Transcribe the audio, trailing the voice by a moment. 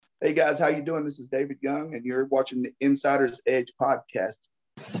Hey guys, how you doing? This is David Young, and you're watching the Insider's Edge podcast.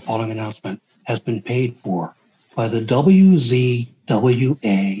 The following announcement has been paid for by the WZWA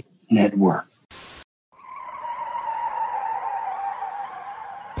Network.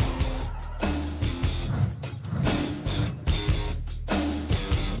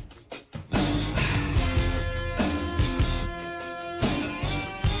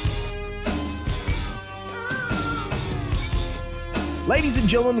 Ladies and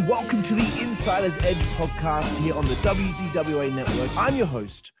gentlemen, welcome to the Insider's Edge podcast here on the WZWA Network. I'm your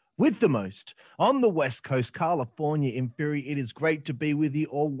host with the most on the West Coast, California in Fury. It is great to be with you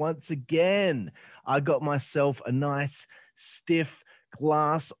all once again. I got myself a nice stiff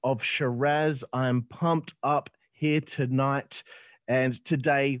glass of Shiraz. I'm pumped up here tonight and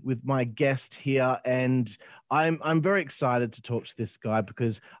today with my guest here, and I'm very excited to talk to this guy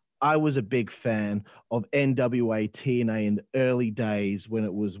because I was a big fan of NWA TNA in the early days when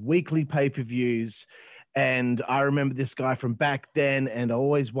it was weekly pay-per-views. And I remember this guy from back then, and I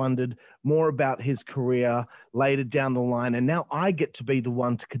always wondered more about his career later down the line. And now I get to be the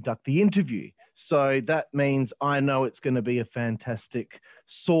one to conduct the interview. So that means I know it's going to be a fantastic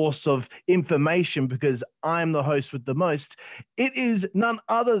source of information because I'm the host with the most. It is none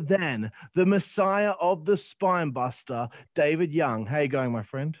other than the Messiah of the Spinebuster, David Young. How you going, my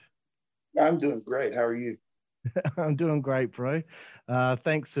friend? I'm doing great. How are you? I'm doing great, bro.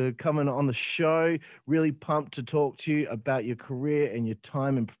 Thanks for coming on the show. Really pumped to talk to you about your career and your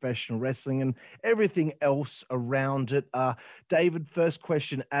time in professional wrestling and everything else around it. David, first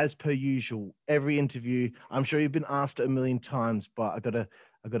question, as per usual, every interview, I'm sure you've been asked it a million times, but I gotta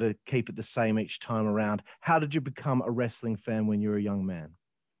keep it the same each time around. How did you become a wrestling fan when you were a young man?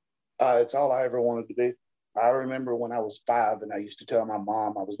 It's all I ever wanted to be. I remember when I was 5 and I used to tell my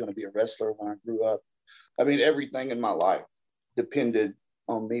mom I was going to be a wrestler when I grew up. I mean, everything in my life depended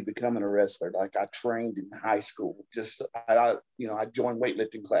on me becoming a wrestler. Like I trained in high school, I joined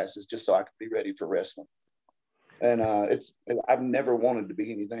weightlifting classes just so I could be ready for wrestling. And I've never wanted to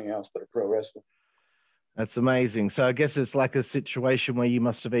be anything else but a pro wrestler. That's amazing. So I guess it's like a situation where you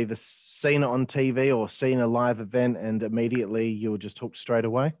must have either seen it on TV or seen a live event and immediately you were just hooked straight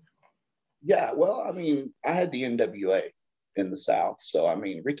away. Yeah, well, I mean, I had the NWA in the South. So, I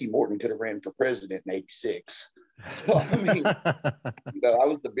mean, Ricky Morton could have ran for president in '86. So, I mean, I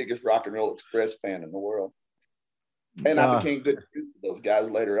was the biggest Rock and Roll Express fan in the world. And I became good friends with those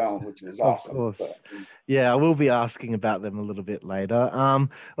guys later on, which was awesome. Of course. Yeah, I will be asking about them a little bit later. Well,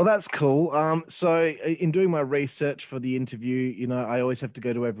 that's cool. So in doing my research for the interview, I always have to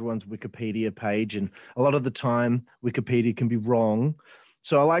go to everyone's Wikipedia page. And a lot of the time, Wikipedia can be wrong.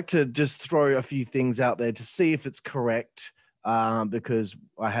 So I like to just throw a few things out there to see if it's correct, because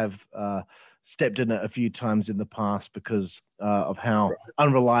I have stepped in it a few times in the past because of how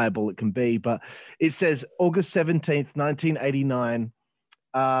unreliable it can be. But it says August 17th, 1989,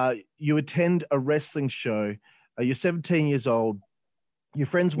 you attend a wrestling show. You're 17 years old. Your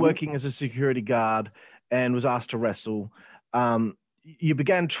friend's working as a security guard and was asked to wrestle. You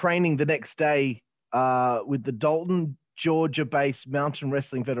began training the next day with the Dalton, Georgia-based Mountain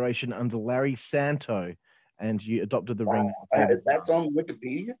Wrestling Federation under Larry Santo, and you adopted the ring. That's on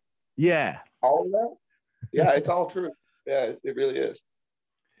Wikipedia? Yeah. All of that? Yeah, it's all true. Yeah, it really is.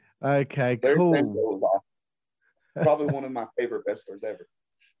 Okay, Larry cool. Santo was awesome. Probably one of my favorite wrestlers ever.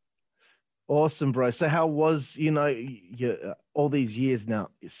 Awesome, bro. So how was, all these years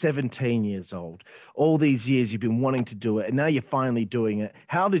now, 17 years old, all these years you've been wanting to do it, and now you're finally doing it.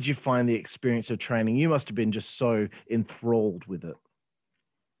 How did you find the experience of training? You must have been just so enthralled with it.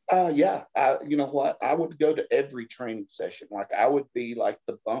 Yeah. You know what? I would go to every training session. Like I would be like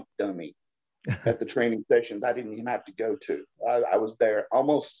the bump dummy at the training sessions I didn't even have to go to. I was there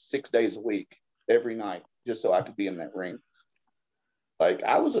almost 6 days a week, every night, just so I could be in that ring. Like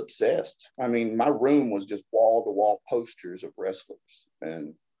I was obsessed. I mean, my room was just wall-to-wall posters of wrestlers,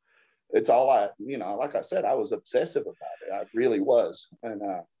 and it's all like I said, I was obsessive about it. I really was. And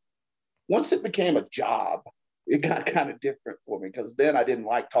once it became a job, it got kind of different for me because then I didn't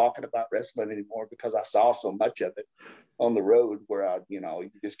like talking about wrestling anymore because I saw so much of it on the road where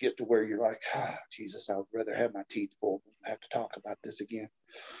you just get to where you're like, Jesus, I would rather have my teeth pulled than have to talk about this again.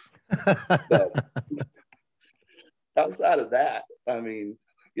 But outside of that, I mean,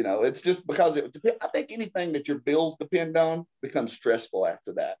 it's just because I think anything that your bills depend on becomes stressful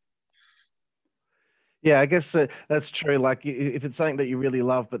after that. Yeah, I guess that's true. Like if it's something that you really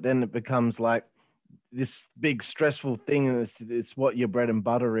love, but then it becomes like this big stressful thing, and it's what your bread and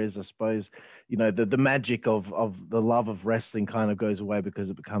butter is, I suppose. The magic of the love of wrestling kind of goes away because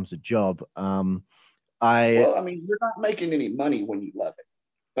it becomes a job. Well, I mean, you're not making any money when you love it.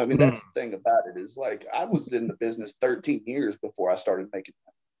 I mean, that's the thing about it is like I was in the business 13 years before I started making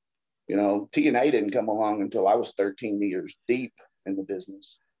money. You know, TNA didn't come along until I was 13 years deep in the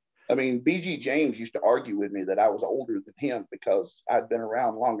business. I mean, BG James used to argue with me that I was older than him because I'd been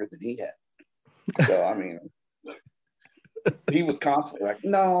around longer than he had. So, I mean, he was constantly like,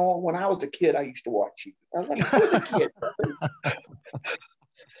 no, when I was a kid, I used to watch you. I was like, I was a kid.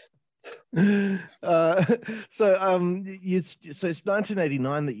 So it's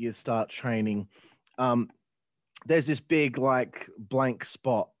 1989 that you start training. There's this big like blank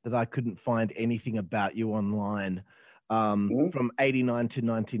spot that I couldn't find anything about you online from 89 to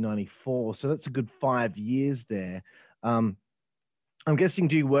 1994. So that's a good 5 years there. I'm guessing,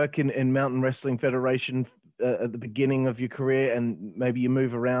 do you work in Mountain Wrestling Federation at the beginning of your career, and maybe you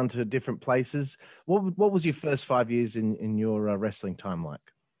move around to different places? What was your first 5 years in your wrestling time like?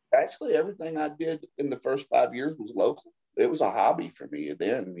 Actually, everything I did in the first 5 years was local. It was a hobby for me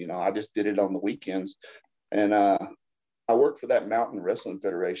then. You know, I just did it on the weekends. And I worked for that Mountain Wrestling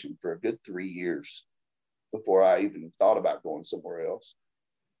Federation for a good 3 years before I even thought about going somewhere else.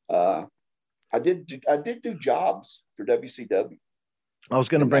 I did do jobs for WCW. I was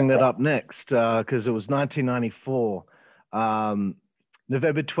going to bring that up next because it was 1994,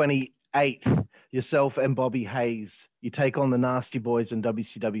 November 28th. Yourself and Bobby Hayes, you take on the Nasty Boys in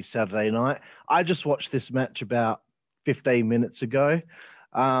WCW Saturday Night. I just watched this match about 15 minutes ago.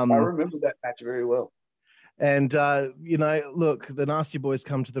 I remember that match very well. And you know, look, the Nasty Boys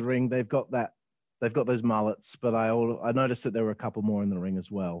come to the ring. They've got those mullets, but I noticed that there were a couple more in the ring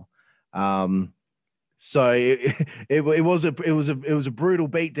as well. So it was a brutal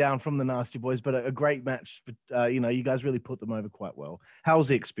beatdown from the Nasty Boys, but a great match. You know, you guys really put them over quite well. How was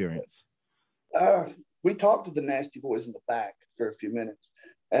the experience? We talked to the Nasty Boys in the back for a few minutes,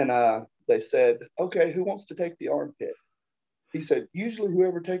 and they said, okay, who wants to take the armpit? He said, usually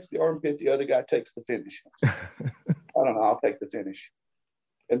whoever takes the armpit, the other guy takes the finish. I don't know, I'll take the finish.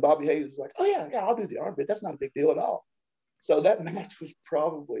 And Bobby Hayes was like, oh yeah, I'll do the armpit. That's not a big deal at all. So that match was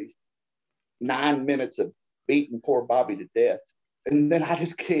probably 9 minutes of beating poor Bobby to death. And then I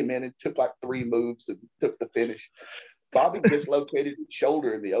just came in and took like 3 moves and took the finish. Bobby dislocated his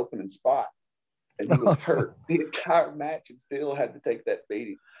shoulder in the opening spot, and he was hurt the entire match and still had to take that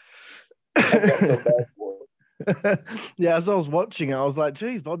beating. I felt so bad for him. Yeah, as I was watching, I was like,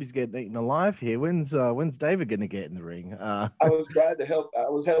 geez, Bobby's getting eaten alive here. When's David going to get in the ring? I was trying to help. I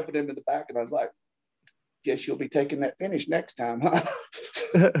was helping him in the back, and I was like, guess you'll be taking that finish next time, huh?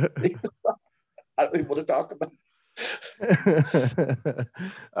 I'm able to talk about it.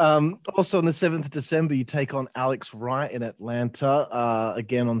 Also on the 7th of December, you take on Alex Wright in Atlanta,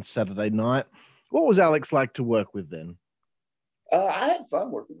 again on Saturday night. What was Alex like to work with then? I had fun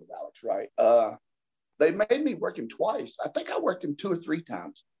working with Alex Wright. They made me work him twice. I think I worked him 2 or 3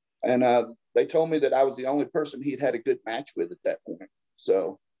 times. And they told me that I was the only person he'd had a good match with at that point.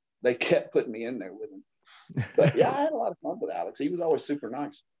 So they kept putting me in there with him. But yeah, I had a lot of fun with Alex. He was always super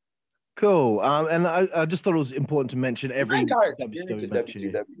nice. Cool. And I just thought it was important to mention every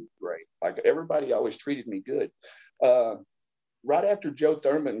WCW was great. Like everybody always treated me good. Right after Joe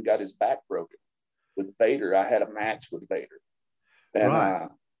Thurman got his back broken with Vader, I had a match with Vader. And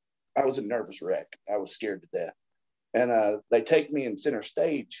I was a nervous wreck. I was scared to death. And they take me in center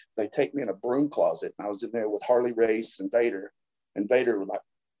stage. They take me in a broom closet. And I was in there with Harley Race and Vader. And Vader would like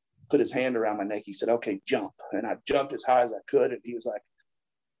put his hand around my neck. He said, okay, jump. And I jumped as high as I could. And he was like,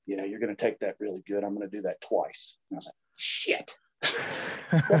 yeah, you're going to take that really good. I'm going to do that twice. And I was like, shit.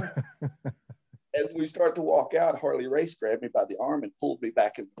 As we start to walk out, Harley Race grabbed me by the arm and pulled me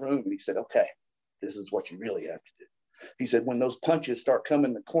back in the room. And he said, okay, this is what you really have to do. He said, when those punches start coming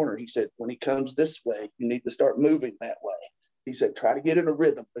in the corner, he said, when he comes this way, you need to start moving that way. He said, try to get in a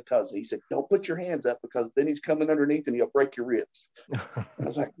rhythm, because he said, don't put your hands up, because then he's coming underneath and he'll break your ribs. And I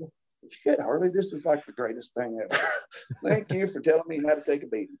was like, shit, Harley, this is like the greatest thing ever. Thank you for telling me how to take a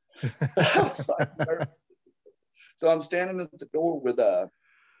beating. So I'm standing at the door with the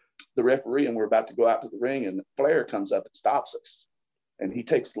referee, and we're about to go out to the ring, and Flair comes up and stops us. And he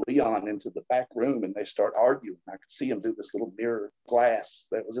takes Leon into the back room, and they start arguing. I could see him do this little mirror glass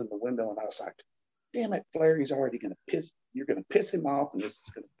that was in the window. And I was like, damn it, Flair, he's already going to piss. You're going to piss him off, and this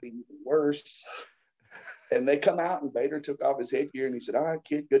is going to be even worse. And they come out, and Vader took off his headgear, and he said, all right,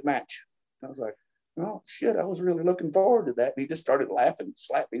 kid, good match. And I was like, oh, shit, I was really looking forward to that. And he just started laughing,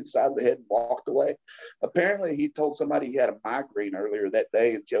 slapped me inside the head, and walked away. Apparently, he told somebody he had a migraine earlier that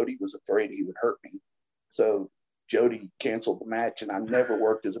day, and Jody was afraid he would hurt me. So Jody canceled the match, and I never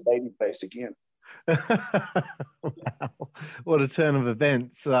worked as a babyface again. Wow, what a turn of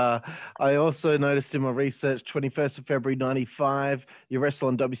events. I also noticed in my research, 21st of February 95, you wrestle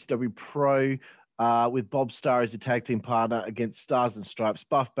on WCW Pro with Bob Starr as your tag team partner against Stars and Stripes,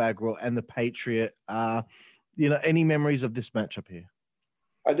 Buff Bagwell, and the Patriot. Any memories of this matchup here?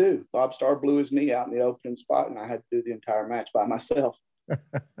 I do. Bob Starr blew his knee out in the opening spot, and I had to do the entire match by myself.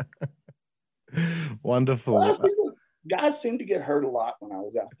 Wonderful. Well, guys seem to get hurt a lot when I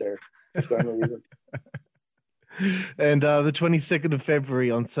was out there for some reason. And the 22nd of February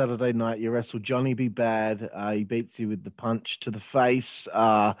on Saturday night, you wrestle Johnny B. Bad. He beats you with the punch to the face.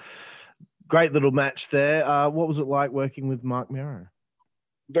 Great little match there. What was it like working with Mark Mero?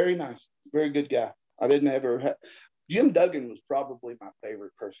 Very nice. Very good guy. I didn't ever have... Jim Duggan was probably my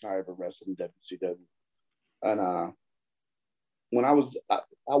favorite person I ever wrestled in WCW. And when I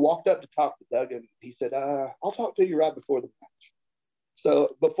walked up to talk to Duggan, he said, I'll talk to you right before the match.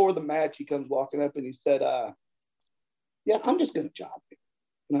 So before the match, he comes walking up and he said, yeah, I'm just going to job you.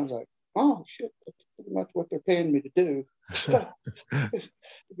 And I was like, oh, shit, that's pretty much what they're paying me to do.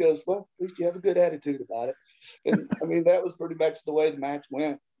 He goes, well, at least you have a good attitude about it. And I mean, that was pretty much the way the match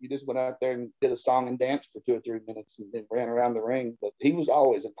went. You just went out there and did a song and dance for 2 or 3 minutes and then ran around the ring. But he was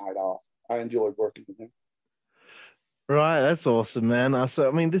always a night off. I enjoyed working with him. Right, that's awesome, man. So,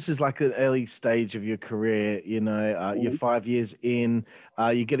 I mean, this is like an early stage of your career. You're 5 years in.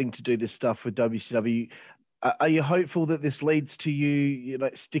 You're getting to do this stuff with WCW. Are you hopeful that this leads to you,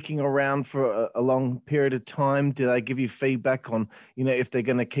 sticking around for a long period of time? Do they give you feedback on, if they're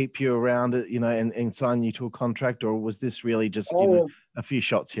going to keep you around, and sign you to a contract, or was this really just a few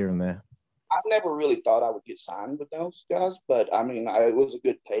shots here and there? I never really thought I would get signed with those guys, but I mean, it was a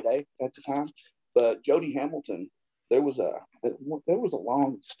good payday at the time. But Jody Hamilton, there was a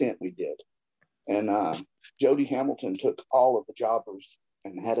long stint we did, and Jody Hamilton took all of the jobbers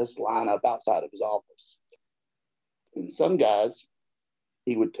and had us line up outside of his office. And some guys,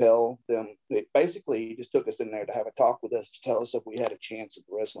 he would tell them, basically, he just took us in there to have a talk with us to tell us if we had a chance at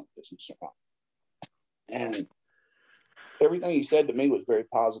the wrestling business or not. And everything he said to me was very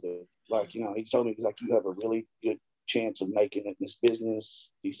positive. Like, he told me, you have a really good chance of making it in this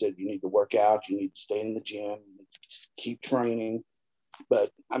business. He said, you need to work out, you need to stay in the gym, keep training. But,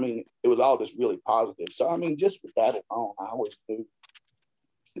 I mean, it was all just really positive. So, I mean, just with that alone, I always knew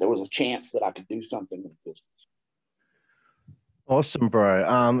there was a chance that I could do something in the business. Awesome,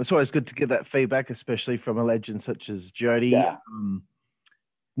 bro. It's always good to get that feedback, especially from a legend such as Jody. Yeah.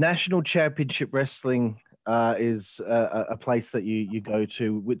 National Championship Wrestling is a place that you go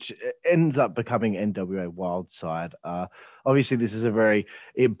to, which ends up becoming NWA Wildside. Obviously, this is a very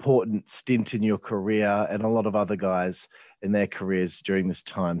important stint in your career and a lot of other guys in their careers during this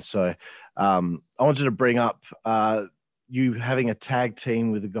time. So I wanted to bring up you having a tag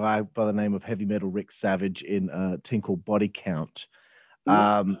team with a guy by the name of Heavy Metal Rick Savage in a team called Body Count.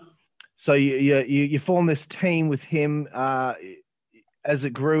 So you form this team with him as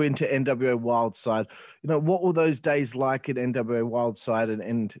it grew into NWA Wildside. What were those days like at NWA Wildside,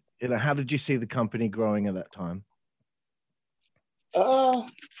 and how did you see the company growing at that time?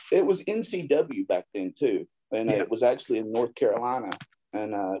 It was NCW back then too, and it was actually in North Carolina,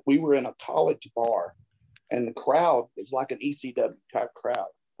 and we were in a college bar. And the crowd is like an ECW type crowd.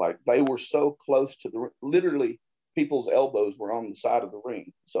 Like, they were so close to literally people's elbows were on the side of the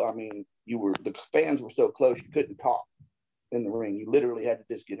ring. So, I mean, the fans were so close, you couldn't talk in the ring. You literally had to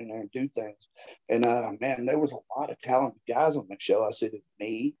just get in there and do things. And man, there was a lot of talented guys on that show. I said,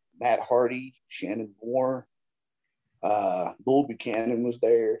 me, Matt Hardy, Shannon Moore, Bull Buchanan was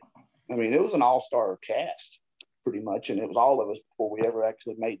there. I mean, it was an all-star cast pretty much. And it was all of us before we ever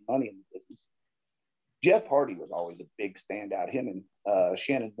actually made money in the business. Jeff Hardy was always a big standout. Him and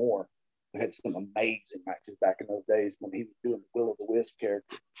Shannon Moore had some amazing matches back in those days when he was doing the Will-O-the-Wisp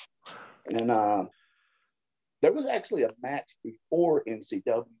character. And there was actually a match before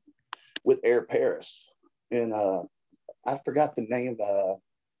NCW with Air Paris. And I forgot the name.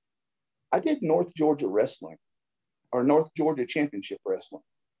 I did North Georgia Wrestling, or North Georgia Championship Wrestling.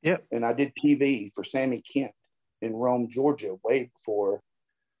 Yep. And I did TV for Sammy Kent in Rome, Georgia, way before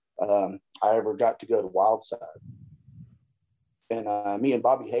I ever got to go to Wildside. And me and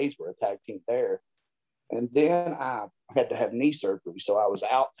Bobby Hayes were a tag team there. And then I had to have knee surgery. So I was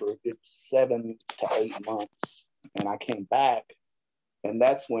out for a good 7 to 8 months. And I came back. And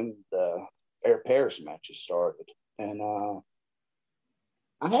that's when the Air Paris matches started. And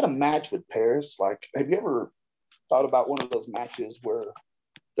I had a match with Paris. Like, have you ever thought about one of those matches where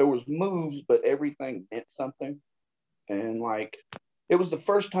there was moves, but everything meant something? And like, it was the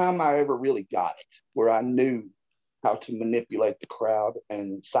first time I ever really got it, where I knew how to manipulate the crowd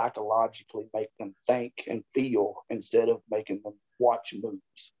and psychologically make them think and feel instead of making them watch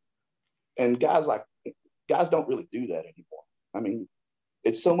moves. And guys don't really do that anymore. I mean,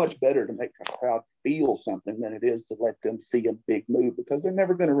 it's so much better to make a crowd feel something than it is to let them see a big move, because they're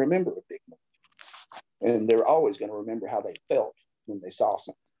never going to remember a big move. And they're always going to remember how they felt when they saw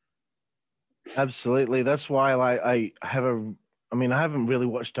something. Absolutely. That's why I haven't really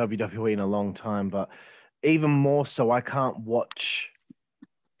watched WWE in a long time, but even more so, I can't watch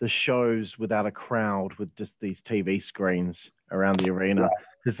the shows without a crowd with just these TV screens around the arena,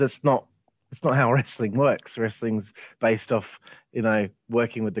 because that's not how wrestling works. Wrestling's based off,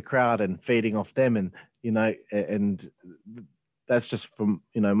 working with the crowd and feeding off them, and and that's just from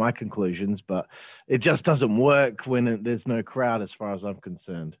my conclusions, but it just doesn't work when there's no crowd, as far as I'm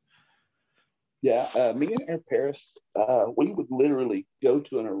concerned. Yeah, me and Aaron Paris, we would literally go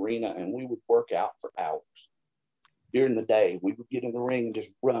to an arena and we would work out for hours. During the day, we would get in the ring and just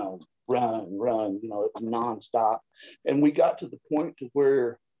run. It was nonstop. And we got to the point to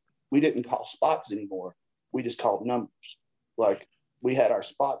where we didn't call spots anymore. We just called numbers. Like, we had our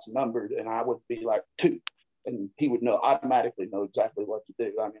spots numbered, and I would be like 2, and he would automatically know exactly what to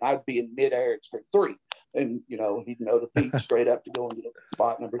do. I mean, I'd be in midair and scream 3, and he'd know to feet straight up to go into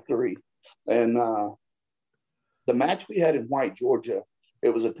spot number 3. And the match we had in White, Georgia, it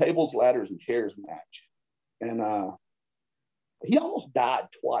was a tables, ladders, and chairs match. And he almost died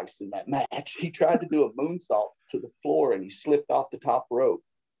twice in that match. He tried to do a moonsault to the floor, and he slipped off the top rope.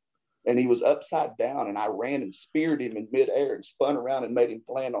 And he was upside down, and I ran and speared him in midair and spun around and made him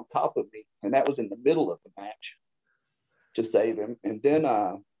land on top of me. And that was in the middle of the match to save him. And then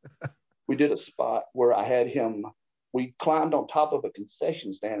we did a spot where I had him, we climbed on top of a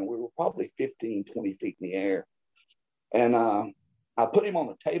concession stand, and we were probably 15, 20 feet in the air. And I put him on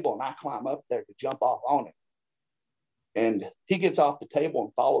the table, and I climb up there to jump off on him. And he gets off the table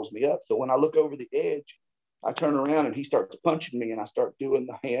and follows me up. So when I look over the edge, I turn around and he starts punching me, and I start doing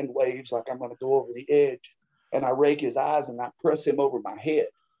the hand waves like I'm going to go over the edge. And I rake his eyes and I press him over my head.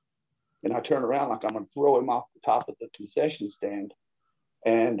 And I turn around like I'm going to throw him off the top of the concession stand.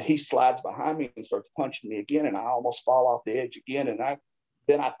 And he slides behind me and starts punching me again. And I almost fall off the edge again. And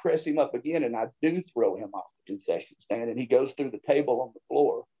then I press him up again, and I do throw him off the concession stand. And he goes through the table on the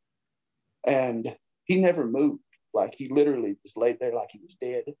floor. And he never moved. Like, he literally just laid there like he was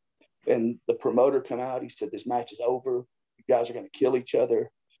dead. And the promoter come out. He said, "This match is over. You guys are going to kill each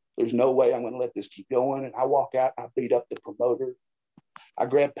other. There's no way I'm going to let this keep going." And I walk out and I beat up the promoter. I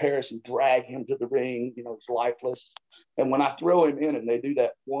grab Paris and drag him to the ring. He's lifeless. And when I throw him in and they do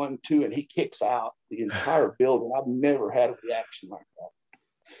that 1, 2, and he kicks out, the entire building, I've never had a reaction like that.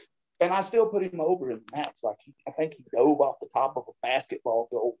 And I still put him over in the match. Like, I think he dove off the top of a basketball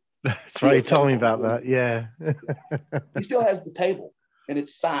goal. That's right. You told me about that. Yeah. He still has the table, and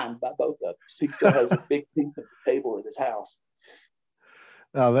it's signed by both of us. He still has a big piece of the table at his house.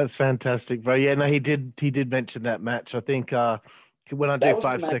 Oh, that's fantastic, bro. Yeah, no, he did mention that match. I think when I do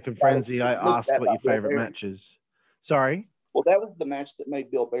 5 Second Frenzy, I asked what your favorite match is. Sorry? Well, that was the match that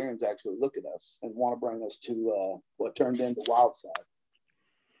made Bill Behrens actually look at us and want to bring us to what turned into Wildside.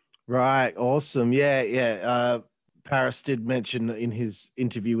 Right. Awesome. Yeah. Paris did mention in his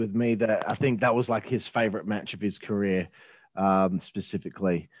interview with me that I think that was like his favorite match of his career,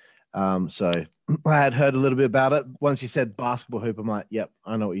 specifically. So I had heard a little bit about it. Once you said basketball hoop, I'm like, yep,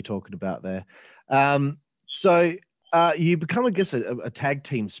 I know what you're talking about there. So you become, I guess, a tag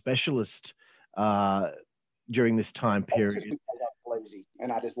team specialist during this time period. Because I'm lazy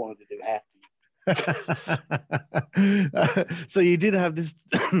and I just wanted to do half. So you did have this,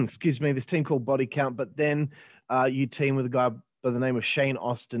 this team called Body Count, but then you team with a guy by the name of Shane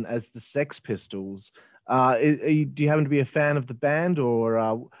Austin as the Sex Pistols. Do you happen to be a fan of the band,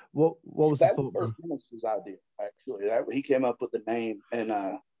 or what was the thought? That was Bert Prentice's idea, actually. He came up with the name,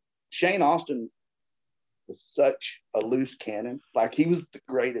 and Shane Austin was such a loose cannon. Like, he was the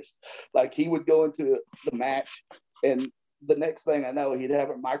greatest. Like, he would go into the match, and the next thing I know, he'd have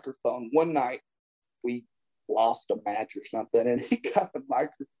a microphone. One night, we lost a match or something, and he got the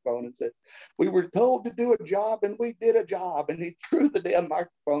microphone and said, "We were told to do a job, and we did a job." And he threw the damn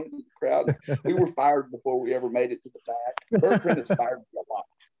microphone into the crowd. We were fired before we ever made it to the back. Bert Prentice fired me a lot.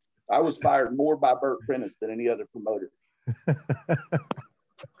 I was fired more by Bert Prentice than any other promoter.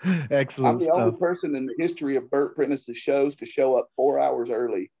 Excellent. I'm the only person in the history of Bert Prentice's shows to show up 4 hours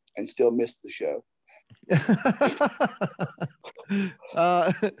early and still miss the show.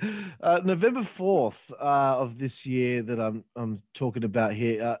 November 4th of this year that I'm talking about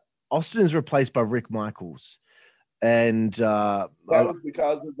here, Austin is replaced by Rick Michaels, And that was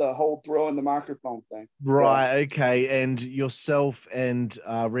because of the whole throwing the microphone thing. Right. Yeah. Okay. And yourself and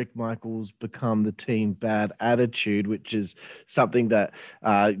Rick Michaels become the team Bad Attitude, which is something that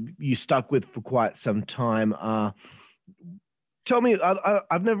you stuck with for quite some time. Tell me,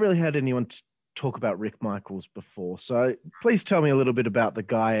 I've never really had anyone talk about Rick Michaels before. So please tell me a little bit about the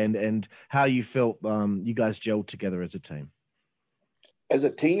guy and how you felt you guys gelled together as a team. As a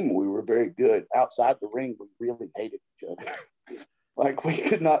team, we were very good. Outside the ring, we really hated each other. Like, we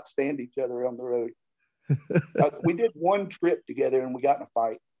could not stand each other on the road. We did one trip together and we got in a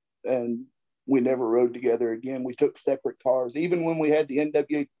fight, and we never rode together again. We took separate cars. Even when we had the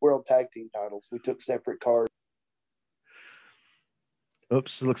NWA World Tag Team titles, we took separate cars.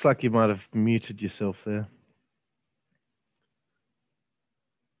 Oops, looks like you might have muted yourself there.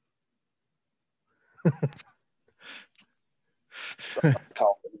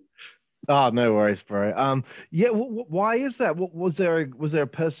 Oh, no worries, bro. Yeah, why is that? What was there a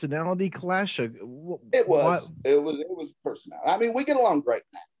personality clash? It was personality. I mean, we get along great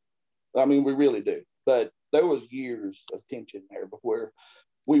now. I mean, we really do. But there was years of tension there before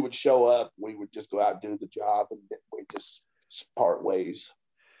we would show up, we would just go out and do the job, and we just part ways.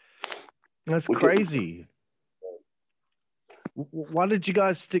 That's crazy. Why did you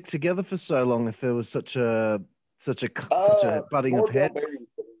guys stick together for so long if there was such a butting of heads?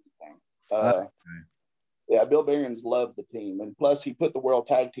 Yeah, Bill Behrens loved the team, and plus he put the World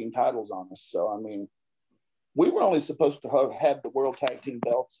Tag Team titles on us. So I mean, we were only supposed to have the World Tag Team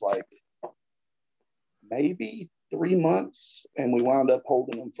belts like maybe 3 months, and we wound up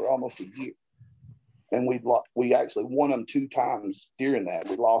holding them for almost a year. And we actually won them 2 times during that.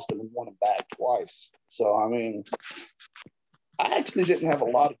 We lost them and won them back twice. So I mean, I actually didn't have a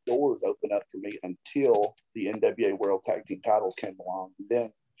lot of doors open up for me until the NWA World Tag Team titles came along. And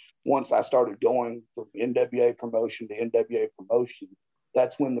then once I started going from NWA promotion to NWA promotion,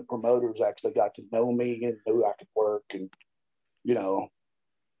 that's when the promoters actually got to know me and knew I could work. And, you know,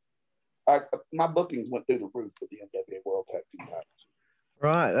 my bookings went through the roof with the NWA World Tag Team titles.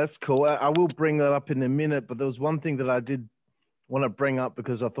 Right, that's cool. I will bring that up in a minute, but there was one thing that I did want to bring up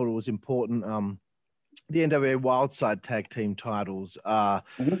because I thought it was important. The NWA Wildside Tag Team titles.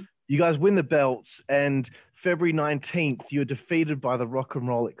 You guys win the belts, and February 19th, you're defeated by the Rock and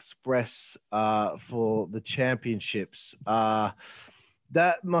Roll Express for the championships.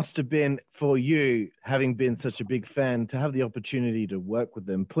 That must have been, for you, having been such a big fan, to have the opportunity to work with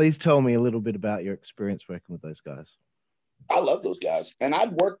them. Please tell me a little bit about your experience working with those guys. I love those guys, and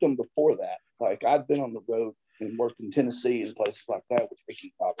I'd worked them before that. Like, I'd been on the road and worked in Tennessee and places like that with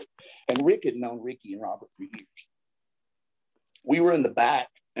Ricky and Robert. And Rick had known Ricky and Robert for years. We were in the back,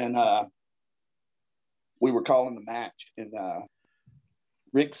 and we were calling the match, and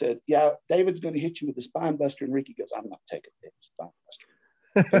Rick said, "Yeah, David's going to hit you with the spine buster." And Ricky goes, "I'm not taking the spine buster."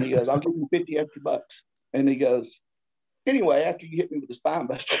 And he goes, "I'll give you $50 extra." And he goes, "Anyway, after you hit me with the spine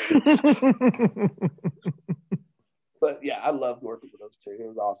buster." But yeah, I loved working with those two. It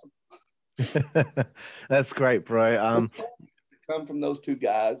was awesome. That's great, bro. Come from those two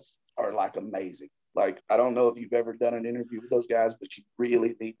guys are like amazing. Like, I don't know if you've ever done an interview with those guys, but you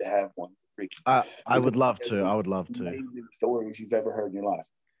really need to have one. Ricky. I would love to. I would love to. Amazing stories you've ever heard in your life.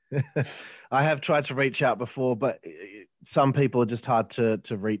 I have tried to reach out before, but some people are just hard to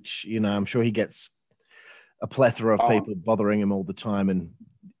reach. You know, I'm sure he gets a plethora of people bothering him all the time. And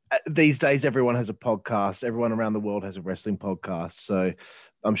these days, everyone has a podcast. Everyone around the world has a wrestling podcast. So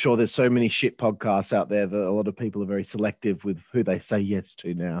I'm sure there's so many shit podcasts out there that a lot of people are very selective with who they say yes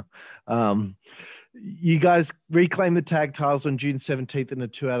to now. You guys reclaim the tag titles on June 17th in a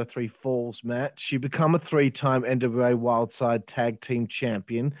 2 out of 3 falls match. You become a 3-time NWA Wildside Tag Team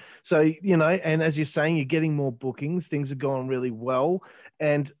Champion. So, you know, and as you're saying, you're getting more bookings. Things are going really well.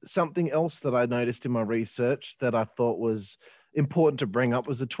 And something else that I noticed in my research that I thought was important to bring up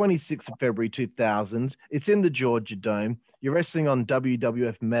was the 26th of February 2000. It's in the Georgia Dome. You're wrestling on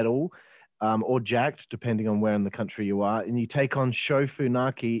WWF Metal. Or Jacked, depending on where in the country you are, and you take on Sho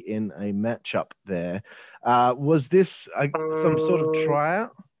Funaki in a matchup there. Was this some sort of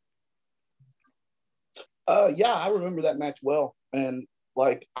tryout? Yeah, I remember that match well. And,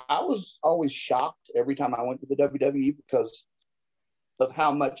 like, I was always shocked every time I went to the WWE because of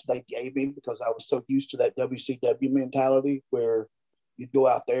how much they gave me, because I was so used to that WCW mentality where you'd go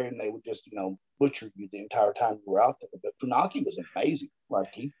out there and they would just, you know, butcher you the entire time you were out there. But Funaki was amazing.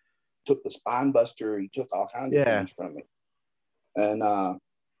 Like, he took the spine buster, he took all kinds of things from me. And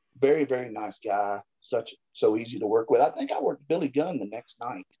very, very nice guy, so easy to work with. I think I worked Billy Gunn the next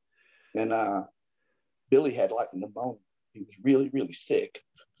night, and Billy had like pneumonia. He was really, really sick.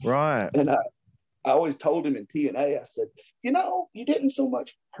 Right. And I always told him in TNA, I said, you know, you didn't so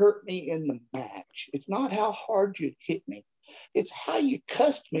much hurt me in the match. It's not how hard you hit me. It's how you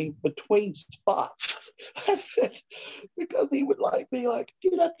cussed me between spots. I said, because he would like be like,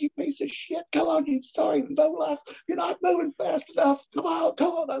 get up, you piece of shit. Come on, you sorry, no life. You're not moving fast enough. Come on,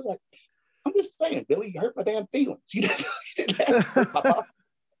 come on. I was like, I'm just saying, Billy, you hurt my damn feelings. You didn't have to hurt my body.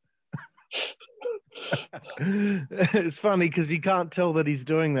 It's funny because you can't tell that he's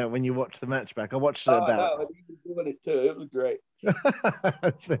doing that when you watch the match back. I watched it about. No, he was doing it too. It was great.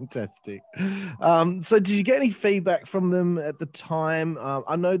 That's fantastic. So did you get any feedback from them at the time?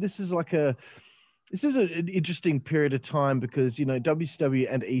 I know this is an interesting period of time because, you know, WCW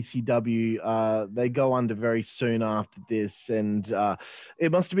and ECW, they go under very soon after this. And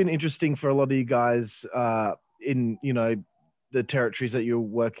it must have been interesting for a lot of you guys in, you know, the territories that you're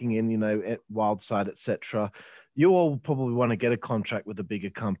working in, you know, at Wildside, etc. You all probably want to get a contract with a bigger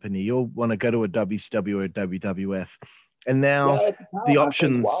company. You'll want to go to a WCW or a WWF. And now the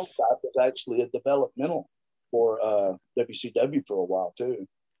options. Wildside was actually a developmental for WCW for a while too.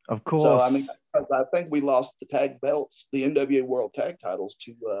 Of course. So I mean, I think we lost the tag belts, the NWA World Tag Titles,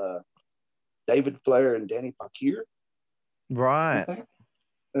 to David Flair and Danny Fakir. Right.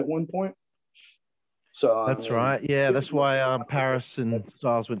 At one point. So that's right. Yeah, that's why Paris and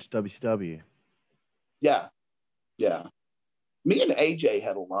Styles went to WCW. Yeah. Yeah. Me and AJ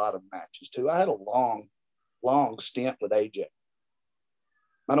had a lot of matches too. I had a long stint with AJ.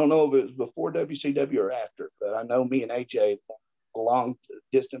 I don't know if it was before WCW or after, but I know me and AJ a long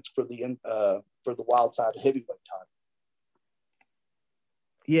distance for the Wildside heavyweight title.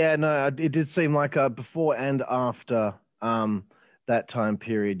 Yeah, no, it did seem like before and after that time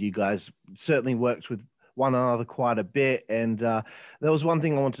period, you guys certainly worked with one another quite a bit. And there was one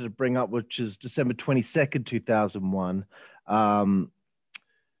thing I wanted to bring up, which is December 22nd, 2001.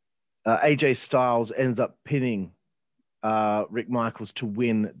 AJ Styles ends up pinning Rick Michaels to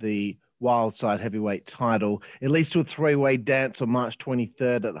win the Wildside heavyweight title. It leads to a three-way dance on March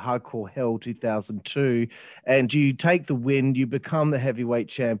 23rd at Hardcore Hell 2002. And you take the win, you become the heavyweight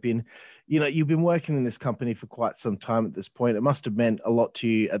champion. You know, you've been working in this company for quite some time at this point. It must have meant a lot to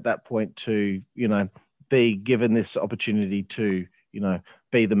you at that point to, you know, be given this opportunity to, you know,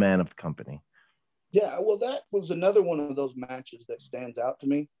 be the man of the company. Yeah, well, that was another one of those matches that stands out to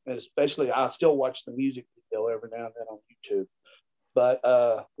me. And especially, I still watch the music video every now and then on YouTube.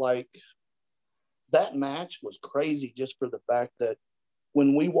 But like that match was crazy just for the fact that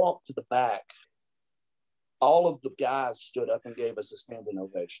when we walked to the back, all of the guys stood up and gave us a standing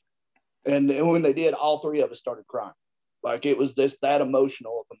ovation. And when they did, all three of us started crying. Like it was that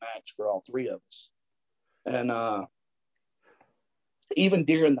emotional of a match for all three of us. And even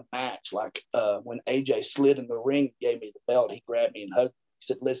during the match, like when AJ slid in the ring, gave me the belt, he grabbed me and hugged me. He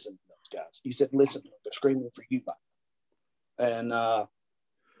said, listen to those guys. He said, listen to them. They're screaming for you. And I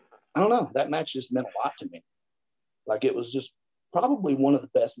don't know. That match just meant a lot to me. Like it was just probably one of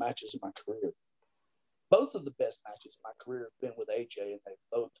the best matches in my career. Both of the best matches in my career have been with AJ,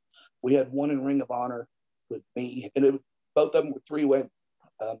 and we had one in Ring of Honor with me, and both of them were three-way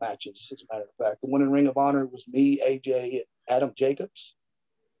matches, as a matter of fact. The one in Ring of Honor was me, AJ, and Adam Jacobs.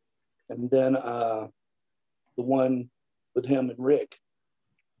 And then the one with him and Rick.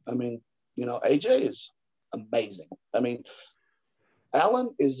 I mean, you know, AJ is amazing. I mean,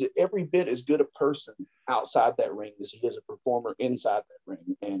 Alan is every bit as good a person outside that ring as he is a performer inside that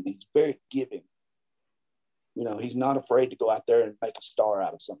ring. And he's very giving. You know, he's not afraid to go out there and make a star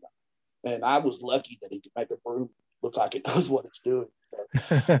out of somebody. And I was lucky that he could make a broom look like it knows what it's doing.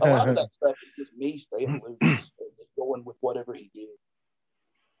 But a lot of that stuff is just me staying loose and just going with whatever he did.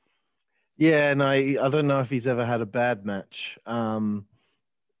 Yeah, no, I don't know if he's ever had a bad match.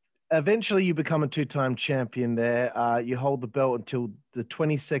 Eventually, you become a two-time champion there. You hold the belt until the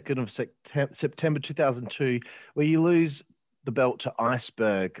 22nd of September 2002, where you lose the belt to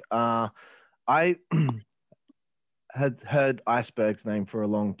Iceberg. I had heard Iceberg's name for a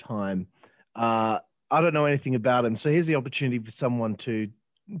long time. I don't know anything about him. So here's the opportunity for someone to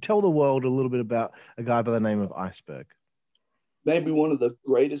tell the world a little bit about a guy by the name of Iceberg. Maybe one of the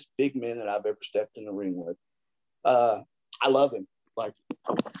greatest big men that I've ever stepped in the ring with. I love him. Like,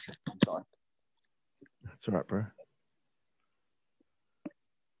 oh, I'm sorry. That's all right, bro.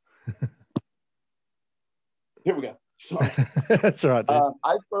 Here we go. Sorry. That's all right, dude.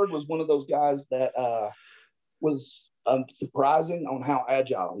 Iceberg was one of those guys that was surprising on how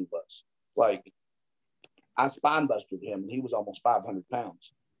agile he was. Like, I spine busted him, and he was almost 500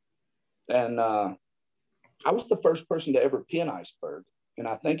 pounds. And I was the first person to ever pin Iceberg. And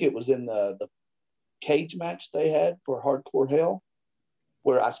I think it was in the cage match they had for Hardcore Hell.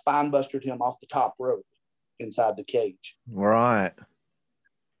 where I spine busted him off the top rope inside the cage. Right.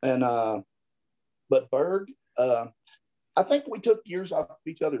 And but Berg, I think we took years off of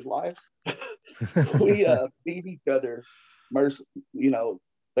each other's lives. We beat each other mercy.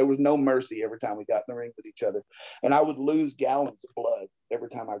 There was no mercy every time we got in the ring with each other. And I would lose gallons of blood every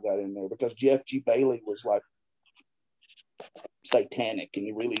time I got in there because Jeff G. Bailey was like satanic, and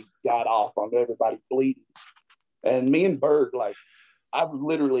he really got off on everybody bleeding. And me and Berg, like, I've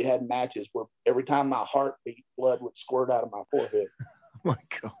literally had matches where every time my heart beat, blood would squirt out of my forehead. Oh my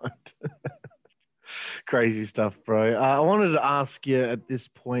God. Crazy stuff, bro. I wanted to ask you at this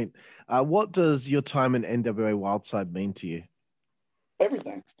point, what does your time in NWA Wildside mean to you?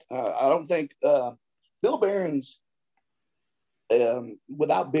 Everything. I don't think Bill Behrens,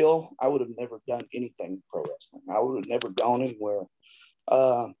 without Bill, I would have never done anything pro wrestling. I would have never gone anywhere.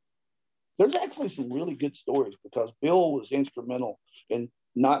 There's actually some really good stories because Bill was instrumental in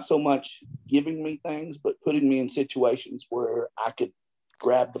not so much giving me things, but putting me in situations where I could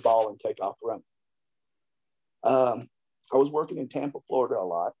grab the ball and take off running. I was working in Tampa, Florida a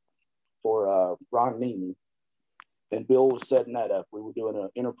lot for Ron Neiman, and Bill was setting that up. We were doing an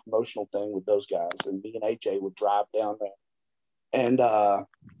interpromotional thing with those guys, and me and AJ would drive down there. And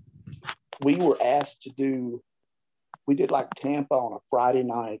we were asked to do, we did like Tampa on a Friday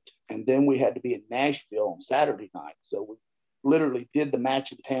night, and then we had to be in Nashville on Saturday night. So we literally did the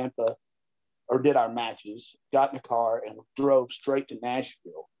match in Tampa, or did our matches, got in the car, and drove straight to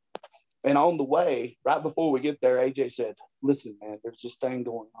Nashville. And on the way, right before we get there, AJ said, "Listen, man, there's this thing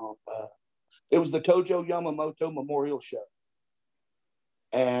going on." It was the Tojo Yamamoto Memorial Show.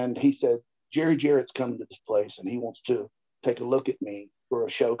 And he said, "Jerry Jarrett's coming to this place, and he wants to take a look at me for a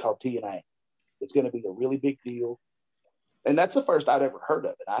show called TNA. It's going to be a really big deal." And that's the first I'd ever heard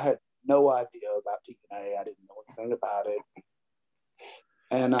of it. I had no idea about TNA. I didn't know anything about it.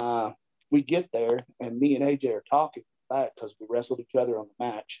 And we get there, and me and AJ are talking back because we wrestled each other on the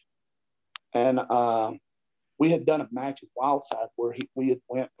match. And we had done a match at Wildside where we had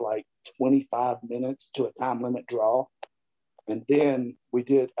went like 25 minutes to a time limit draw. And then we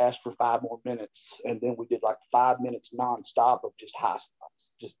did ask for 5 more minutes. And then we did like 5 minutes nonstop of just high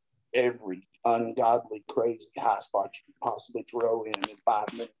spots, just every ungodly, crazy high spot you could possibly throw in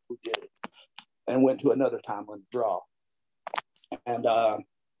 5 minutes. We did it and went to another time limit draw. And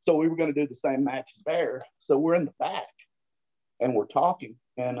so we were going to do the same match there. So we're in the back and we're talking.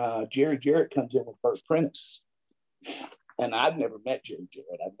 And Jerry Jarrett comes in with Bert Prentice. And I'd never met Jerry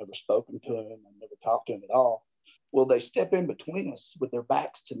Jarrett. I'd never spoken to him. I'd never talked to him at all. Well, they step in between us with their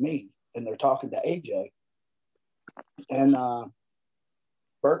backs to me, and they're talking to AJ. And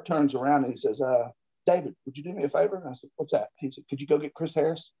Bert turns around and he says, "David, would you do me a favor?" And I said, "What's that?" He said, "Could you go get Chris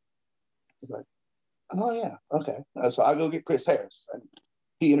Harris?" I was like, "Oh, yeah, okay." So I go get Chris Harris. And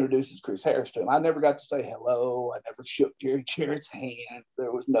he introduces Chris Harris to him. I never got to say hello. I never shook Jerry Jarrett's hand.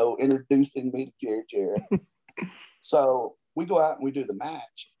 There was no introducing me to Jerry Jarrett. So we go out and we do the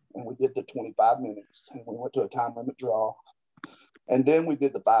match, and we did the 25 minutes, and we went to a time limit draw. And then we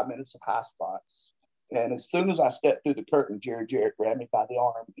did the 5 minutes of high spots. And as soon as I stepped through the curtain, Jerry Jarrett grabbed me by the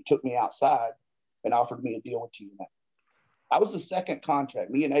arm. He took me outside and offered me a deal with TNA. I was the second contract.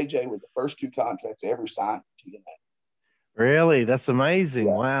 Me and AJ were the first 2 contracts ever signed with TNA. Really? That's amazing.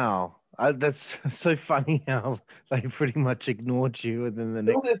 Yeah. Wow. That's so funny how they pretty much ignored you, and then the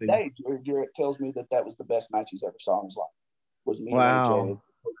Till next this thing. day, Jerry Jarrett tells me that was the best match he's ever saw in his life. Was me Wow. and AJ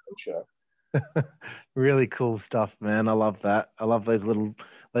at the show. Really cool stuff, man. I love that. I love those little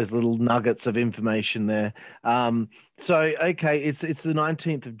nuggets of information there. So okay, it's the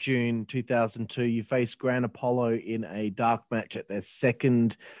 19th of June 2002. You face Grand Apollo in a dark match at their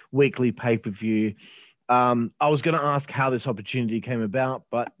second weekly pay-per-view. I was going to ask how this opportunity came about,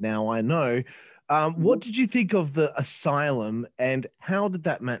 but now I know. What did you think of the Asylum, and how did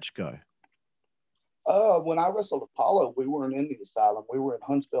that match go? When I wrestled Apollo, we weren't in the Asylum. We were in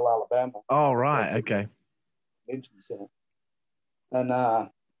Huntsville, Alabama. Oh, right. Okay. And I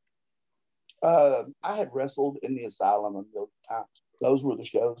had wrestled in the Asylum a million times. Those were the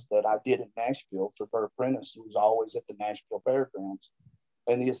shows that I did in Nashville for Bert Prentice, who was always at the Nashville Fairgrounds.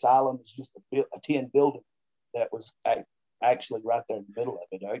 And the Asylum is just a tin building that was actually right there in the middle of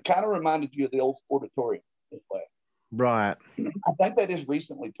it. It kind of reminded you of the old Sportatorium in a way. Right. I think they just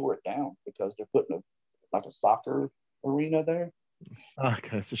recently tore it down because they're putting a soccer arena there. Okay,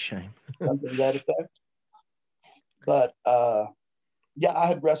 that's a shame. Something to that effect. But yeah, I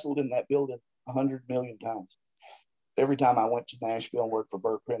had wrestled in that building 100 million times. Every time I went to Nashville and worked for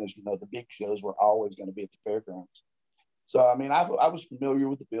Bert Prentice, the big shows were always going to be at the fairgrounds. So, I mean, I was familiar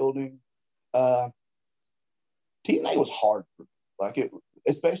with the building. TNA was hard for me. Like,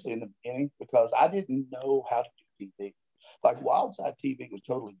 especially in the beginning, because I didn't know how to do TV. Like Wildside TV was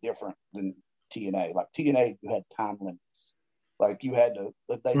totally different than TNA. Like TNA, you had time limits. Like you had to,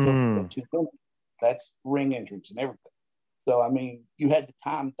 if they told you to go 2 minutes, that's ring entrance and everything. So, I mean, you had to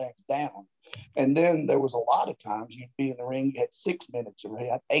time things down. And then there was a lot of times you'd be in the ring, you had 6 minutes or you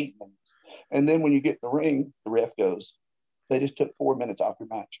had 8 minutes. And then when you get in the ring, the ref goes, they just took 4 minutes off your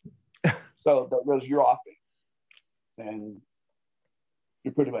match. So that goes your offense. And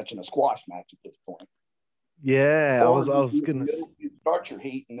you're pretty much in a squash match at this point. Yeah, Or I was going to start your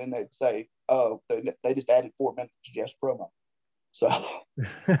heat, and then they'd say, oh, they just added 4 minutes to just promo. So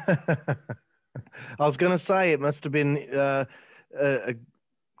I was going to say it must have been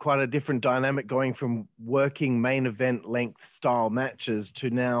quite a different dynamic going from working main event length style matches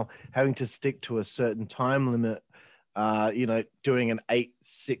to now having to stick to a certain time limit, doing an 8,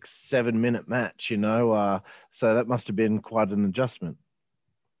 6, 7 minute match, so that must have been quite an adjustment.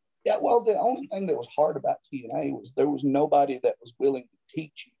 Yeah, well, the only thing that was hard about TNA was there was nobody that was willing to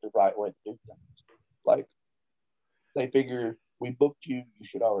teach you the right way to do things. Like, they figure we booked you, you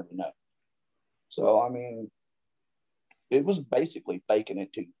should already know. So, I mean, it was basically faking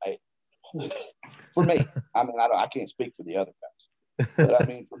it till you made it. For me. I mean, I can't speak for the other guys. But, I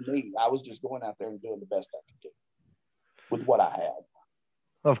mean, for me, I was just going out there and doing the best I could do with what I had.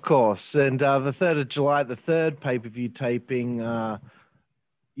 Of course. And the 3rd of July, the third pay-per-view taping,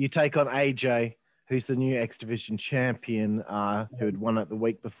 you take on AJ, who's the new X Division champion, who had won it the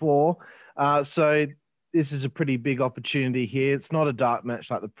week before. So this is a pretty big opportunity here. It's not a dark match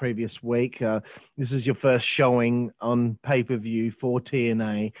like the previous week. This is your first showing on pay-per-view for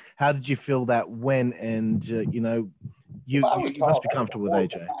TNA. How did you feel that went? And, you must be comfortable with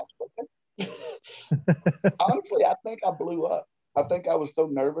AJ. Honestly, I think I blew up. I think I was so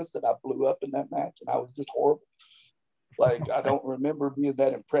nervous that I blew up in that match, and I was just horrible. Like, I don't remember being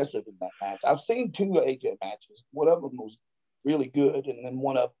that impressive in that match. I've seen 2 AJ matches. One of them was really good, and then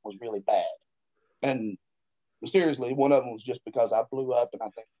one of them was really bad. And seriously, one of them was just because I blew up, and I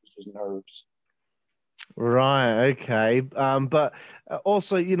think it was just nerves. Right. Okay. But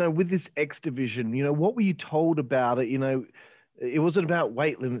also, with this X Division, what were you told about it? It wasn't about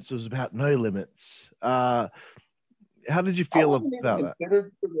weight limits. It was about no limits. How did you feel about that? I wasn't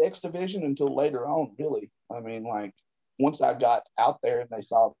considered for the X Division until later on, really. I mean, like, once I got out there and they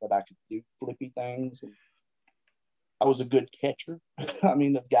saw that I could do flippy things, and I was a good catcher. I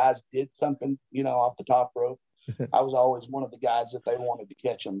mean, if guys did something, off the top rope, I was always one of the guys that they wanted to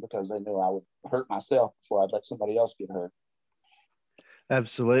catch them because they knew I would hurt myself before I'd let somebody else get hurt.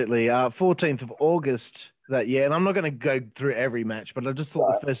 Absolutely. 14th of August that year, and I'm not going to go through every match, but I just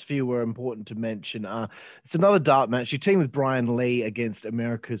thought the first few were important to mention. It's another dark match. You team with Brian Lee against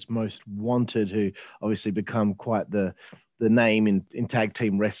America's Most Wanted, who obviously become quite the name in tag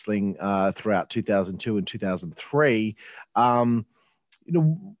team wrestling throughout 2002 and 2003.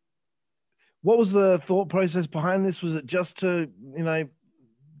 What was the thought process behind this? Was it just to,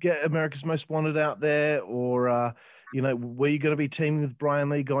 get America's Most Wanted out there, or were you going to be teaming with Brian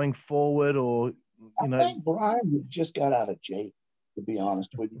Lee going forward, or I think Brian just got out of jail, to be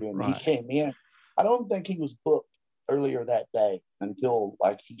honest with you, and right. He came in. I don't think he was booked earlier that day until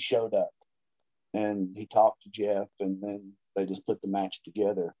he showed up, and he talked to Jeff, and then they just put the match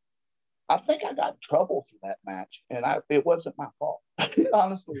together. I think I got in trouble for that match, and it wasn't my fault. It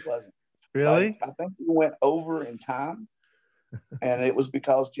honestly wasn't. Really? I think we went over in time, and it was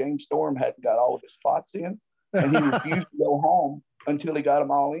because James Storm hadn't got all of his spots in, and he refused to go home until he got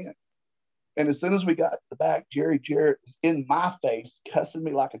them all in. And as soon as we got to the back, Jerry Jarrett was in my face, cussing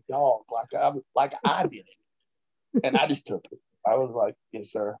me like a dog, like I did it. And I just took it. I was like,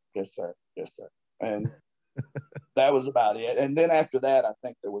 yes, sir, yes, sir, yes, sir. And that was about it. And then after that, I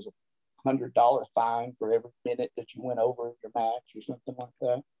think there was a $100 fine for every minute that you went over your match or something like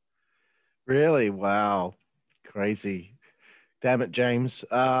that. Really? Wow. Crazy. Damn it, James.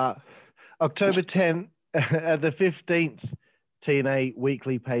 October 10th, at the 15th TNA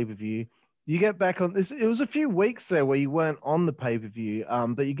weekly pay-per-view, you get back on this. It was a few weeks there where you weren't on the pay-per-view,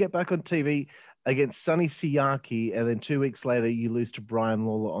 but you get back on TV against Sonny Siaki, and then 2 weeks later, you lose to Brian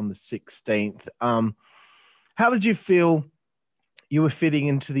Lawler on the 16th. How did you feel you were fitting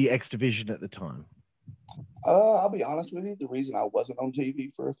into the X Division at the time? I'll be honest with you. The reason I wasn't on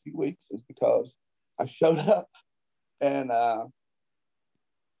TV for a few weeks is because I showed up and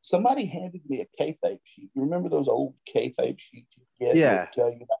somebody handed me a kayfabe sheet. You remember those old kayfabe sheets you get that tell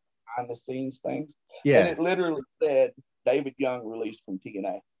you about behind the scenes things? Yeah. And it literally said David Young released from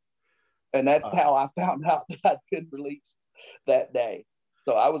TNA. And that's how I found out that I'd been released that day.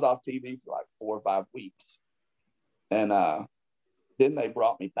 So I was off TV for 4 or 5 weeks. And then they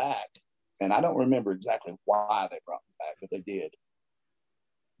brought me back. And I don't remember exactly why they brought me back, but they did.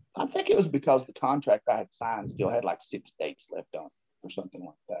 I think it was because the contract I had signed still had like 6 dates left on it or something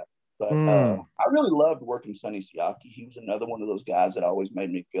like that. But I really loved working Sonny Siaki. He was another one of those guys that always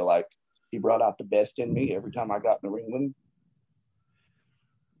made me feel like he brought out the best in me every time I got in the ring with him.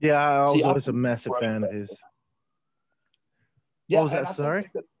 Yeah, I was always a massive fan of his. Yeah, what was that? Sorry? I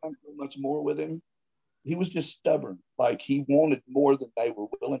could have done so much more with him. He was just stubborn. Like, he wanted more than they were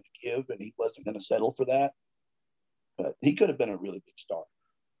willing to give, and he wasn't going to settle for that. But he could have been a really big star.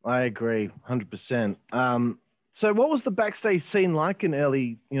 I agree, 100%. So what was the backstage scene like in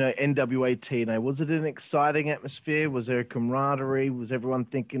early, NWA TNA? Was it an exciting atmosphere? Was there a camaraderie? Was everyone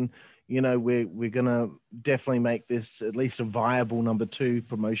thinking, we're going to definitely make this at least a viable number 2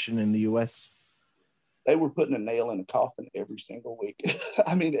 promotion in the US? They were putting a nail in a coffin every single week.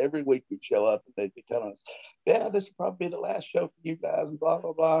 I mean, every week we'd show up and they'd be telling us, yeah, this will probably be the last show for you guys and blah,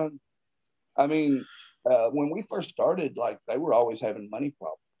 blah, blah. And, I mean, when we first started, like, they were always having money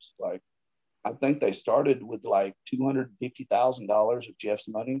problems. Like, I think they started with like $250,000 of Jeff's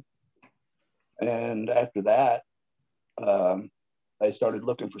money. And after that, they started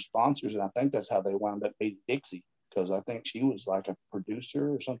looking for sponsors. And I think that's how they wound up meeting Dixie, because I think she was like a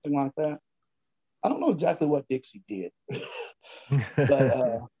producer or something like that. I don't know exactly what Dixie did,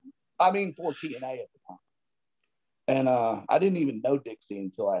 but I mean, for TNA at the time. And I didn't even know Dixie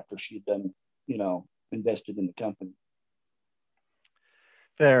until after she had done, invested in the company.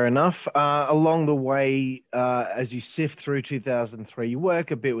 Fair enough. Along the way, as you sift through 2003, you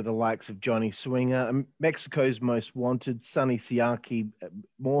work a bit with the likes of Johnny Swinger, Mexico's Most Wanted, Sonny Siaki,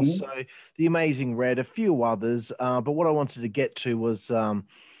 more so, The Amazing Red, a few others. But what I wanted to get to was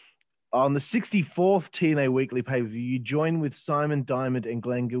on the 64th TNA Weekly pay-per-view, you join with Simon Diamond and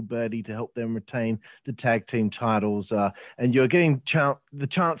Glenn Gilberti to help them retain the tag team titles. And you're getting the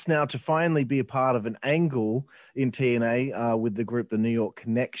chance now to finally be a part of an angle in TNA with the group, the New York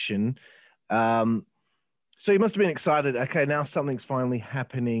Connection. So you must have been excited. Okay, now something's finally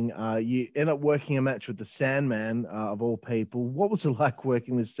happening. You end up working a match with the Sandman, of all people. What was it like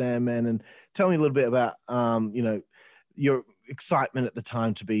working with Sandman? And tell me a little bit about, your excitement at the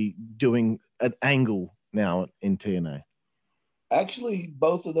time to be doing an angle now in TNA. Actually,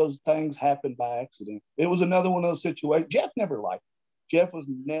 both of those things happened by accident. It was another one of those situations. Jeff never liked it. Jeff was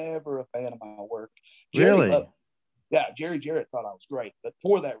never a fan of my work. Really? Jerry Jarrett thought I was great, but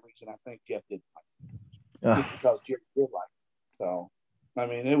for that reason, I think Jeff didn't like it. Just because Jerry did like it. So, I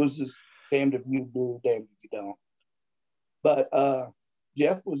mean, it was just damned if you do, damned if you don't. But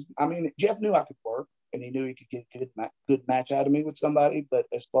Jeff knew I could work, and he knew he could get a good match out of me with somebody. But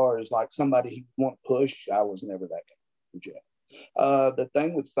as far as like somebody he would want to push, I was never that guy for Jeff. The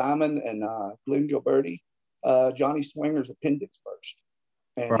thing with Simon and Glenn Gilberti, Johnny Swinger's appendix burst,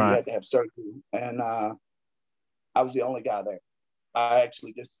 and he had to have surgery. And I was the only guy there. I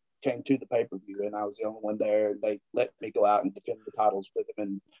actually just came to the pay-per-view, and I was the only one there. And they let me go out and defend the titles with him,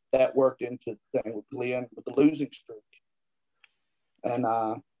 and that worked into the thing with Glenn with the losing streak. And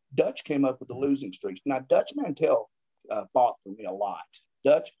Dutch came up with the losing streaks. Now, Dutch Mantell fought for me a lot.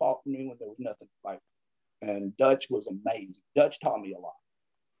 Dutch fought for me when there was nothing to fight for. And Dutch was amazing. Dutch taught me a lot.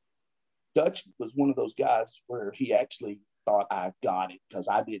 Dutch was one of those guys where he actually thought I got it because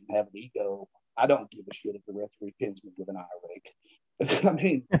I didn't have an ego. I don't give a shit if the referee pins me with an eye rake. I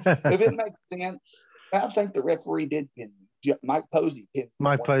mean, if it makes sense, I think the referee did pin me. Mike Posey pinned me.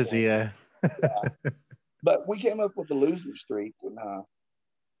 Mike Posey, yeah. But we came up with the losing streak, and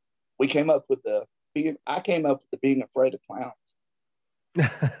I came up with being afraid of clowns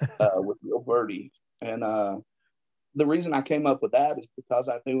with Gilberti. And the reason I came up with that is because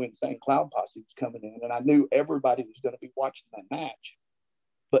I knew Insane Clown Posse was coming in, and I knew everybody was going to be watching that match,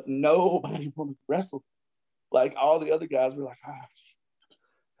 but nobody wanted to wrestle. Like, all the other guys were like,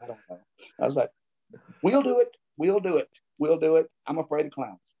 I don't know. I was like, we'll do it. I'm afraid of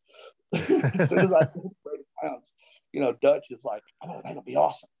clowns. As soon as I said afraid of clowns, Dutch is like, oh, that'll be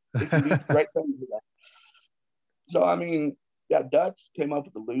awesome. It can be a great thing to that. So, I mean, yeah, Dutch came up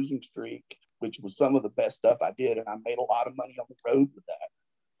with the losing streak, which was some of the best stuff I did, and I made a lot of money on the road with that.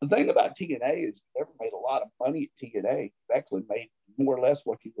 The thing about TNA is you never made a lot of money at TNA. You actually made more or less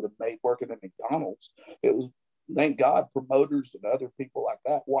what you would have made working at McDonald's. It was, thank God, promoters and other people like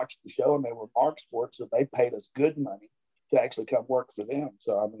that watched the show, and they were marks for it, so they paid us good money to actually come work for them.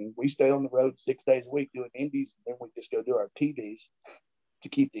 So, I mean, we stayed on the road 6 days a week doing indies, and then we just go do our TVs to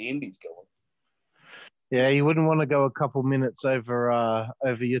keep the indies going. Yeah, you wouldn't want to go a couple minutes over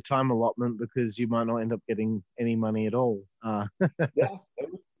your time allotment because you might not end up getting any money at all. Yeah, there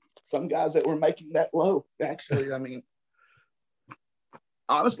were some guys that were making that low, actually. I mean,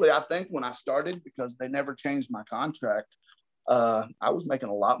 honestly, I think when I started, because they never changed my contract, I was making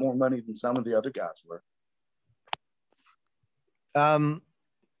a lot more money than some of the other guys were.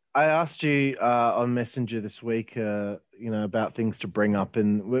 I asked you on Messenger this week, about things to bring up,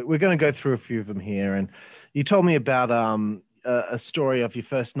 and we're going to go through a few of them here. And you told me about a story of your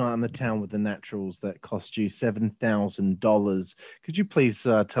first night on the town with the Naturals that cost you $7,000. Could you please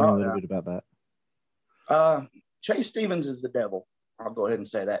tell me a little bit about that? Chase Stevens is the devil. I'll go ahead and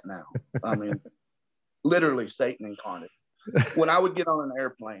say that now. I mean, literally Satan incarnate. When I would get on an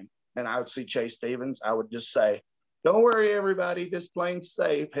airplane and I would see Chase Stevens, I would just say, "Don't worry, everybody. This plane's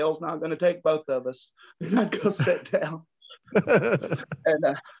safe. Hell's not going to take both of us." And I'd go sit down.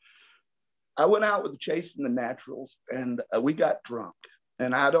 And I went out with Chase and the Naturals, and we got drunk.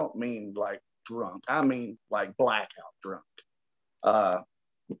 And I don't mean like drunk. I mean like blackout drunk.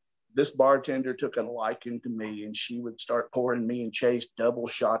 This bartender took a liking to me, and she would start pouring me and Chase double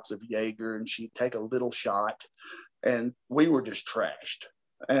shots of Jaeger, and she'd take a little shot. And we were just trashed.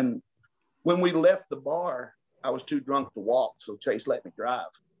 And when we left the bar, I was too drunk to walk, so Chase let me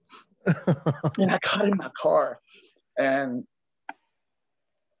drive. And I got in my car, and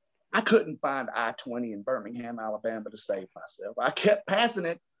I couldn't find I-20 in Birmingham, Alabama to save myself. I kept passing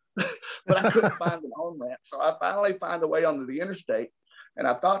it, but I couldn't find an on-ramp. So I finally found a way onto the interstate, and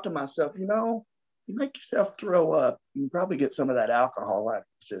I thought to myself, you make yourself throw up, you can probably get some of that alcohol out of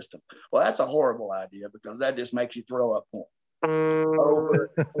the system. Well, that's a horrible idea, because that just makes you throw up more. Over.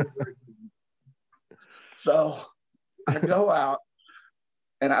 So I go out,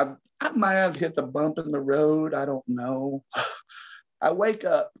 and I might have hit the bump in the road. I don't know. I wake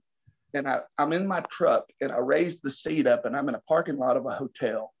up, and I'm in my truck, and I raise the seat up, and I'm in a parking lot of a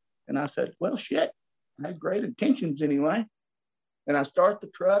hotel. And I said, well, shit, I had great intentions anyway. And I start the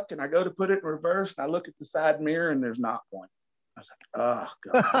truck, and I go to put it in reverse, and I look at the side mirror, and there's not one. I was like, oh,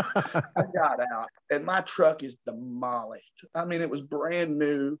 God. I got out, and my truck is demolished. I mean, it was brand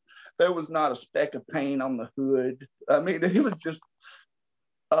new. There was not a speck of paint on the hood. I mean, it was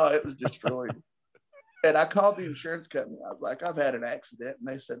destroyed. And I called the insurance company. I was like, I've had an accident. And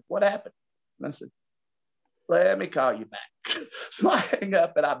they said, what happened? And I said, let me call you back. So I hang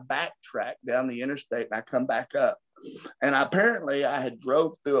up, and I backtrack down the interstate, and I come back up. And apparently I had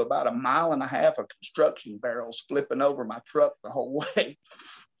drove through about 1.5 miles of construction barrels flipping over my truck the whole way,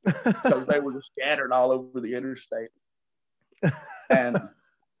 because they were just scattered all over the interstate. And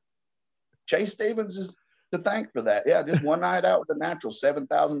Chase Stevens is to thank for that. Yeah, just one night out with the Natural,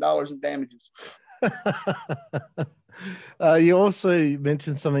 $7,000 in damages. You also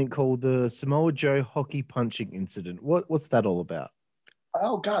mentioned something called the Samoa Joe hockey punching incident. What's that all about?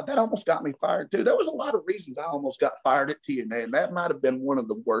 Oh, God, that almost got me fired, too. There was a lot of reasons I almost got fired at TNA, and that might have been one of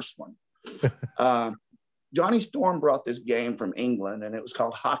the worst ones. Johnny Storm brought this game from England, and it was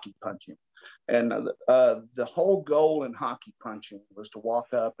called hockey punching. And the whole goal in hockey punching was to walk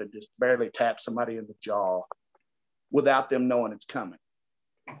up and just barely tap somebody in the jaw without them knowing it's coming.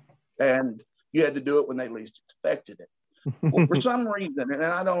 And you had to do it when they least expected it. Well, for some reason, and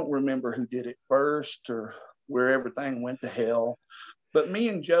I don't remember who did it first or where everything went to hell, but me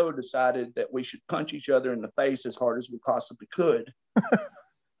and Joe decided that we should punch each other in the face as hard as we possibly could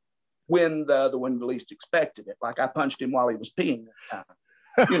when the least expected it. Like I punched him while he was peeing at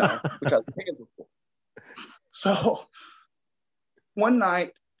the time, because the hands were full. So one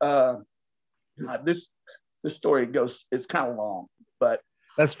night, this story goes, it's kind of long, but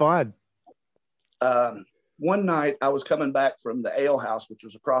that's fine. One night I was coming back from the ale house, which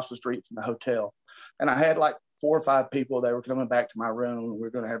was across the street from the hotel. And I had like 4 or 5 people. They were coming back to my room, and we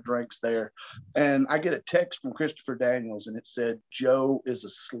were going to have drinks there. And I get a text from Christopher Daniels, and it said, Joe is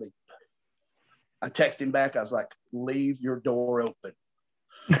asleep. I texted him back. I was like, leave your door open.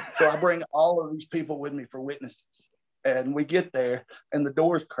 So I bring all of these people with me for witnesses. And we get there, and the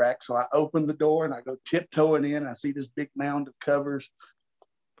door's cracked. So I open the door, and I go tiptoeing in. And I see this big mound of covers.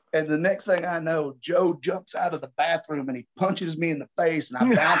 And the next thing I know, Joe jumps out of the bathroom, and he punches me in the face, and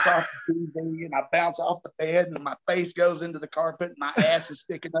I bounce off the TV, and I bounce off the bed, and my face goes into the carpet, and my ass is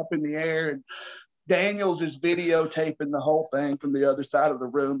sticking up in the air. And Daniels is videotaping the whole thing from the other side of the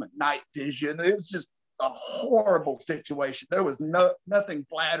room at night vision. It was just a horrible situation. There was nothing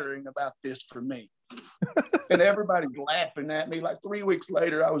flattering about this for me. And everybody's laughing at me. Like 3 weeks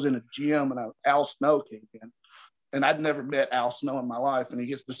later, I was in a gym, and Al Snow came in. And I'd never met Al Snow in my life. And he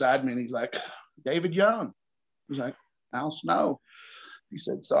gets beside me, and he's like, David Young. He's like, Al Snow. He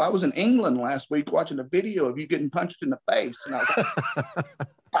said, so I was in England last week watching a video of you getting punched in the face. And I was like,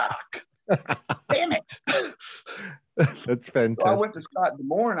 fuck, damn it. That's fantastic. So I went to Scott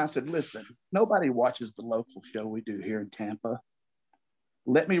D'Amore, and I said, listen, nobody watches the local show we do here in Tampa.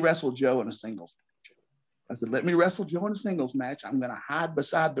 let me wrestle Joe in a singles match. I said, let me wrestle Joe in a singles match. I'm going to hide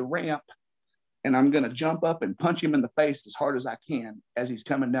beside the ramp, and I'm going to jump up and punch him in the face as hard as I can as he's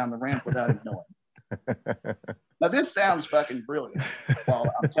coming down the ramp without him knowing. Now, this sounds fucking brilliant while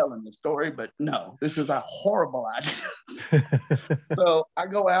I'm telling the story, but no, this is a horrible idea. So I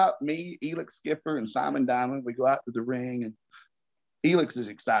go out, me, Elix Skipper, and Simon Diamond, we go out to the ring, and Elix is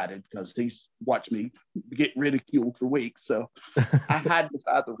excited because he's watched me get ridiculed for weeks. So I hide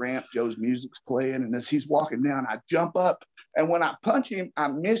beside the ramp. Joe's music's playing, and as he's walking down, I jump up, and when I punch him, I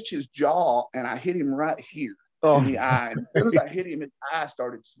missed his jaw, and I hit him right here in the eye. And as soon as I hit him, his eye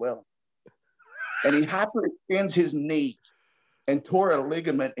started swelling. And he hyperextends his knee and tore a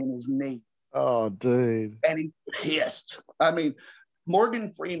ligament in his knee. Oh, dude. And he's pissed. I mean,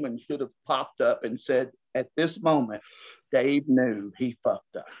 Morgan Freeman should have popped up and said, at this moment, Dave knew he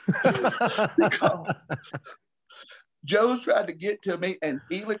fucked up. Because Joe's tried to get to me, and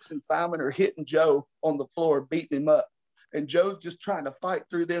Elix and Simon are hitting Joe on the floor, beating him up. And Joe's just trying to fight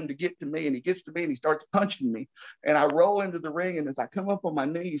through them to get to me. And he gets to me and he starts punching me. And I roll into the ring. And as I come up on my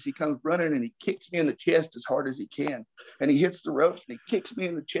knees, he comes running and he kicks me in the chest as hard as he can. And he hits the ropes and he kicks me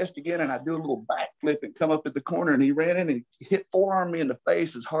in the chest again. And I do a little backflip and come up at the corner. And he ran in and he hit forearm me in the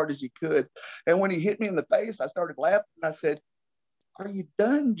face as hard as he could. And when he hit me in the face, I started laughing. And I said, "Are you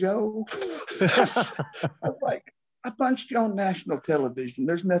done, Joe?" I was like, "I punched you on national television.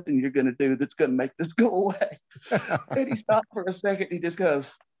 There's nothing you're going to do that's going to make this go away." And he stopped for a second. He just goes,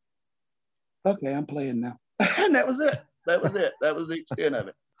 "Okay, I'm playing now." And that was it. That was it. That was the extent of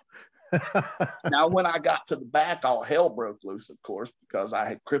it. Now, when I got to the back, all hell broke loose, of course, because I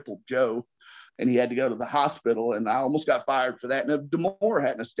had crippled Joe and he had to go to the hospital. And I almost got fired for that. And if DeMore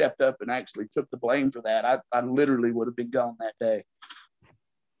hadn't stepped up and actually took the blame for that, I literally would have been gone that day.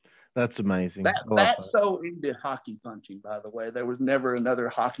 That's amazing. That's so into hockey punching, by the way. There was never another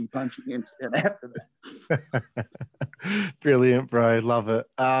hockey punching incident after that. Brilliant, bro. Love it.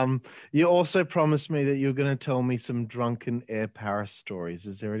 You also promised me that you're going to tell me some drunken Air Paris stories.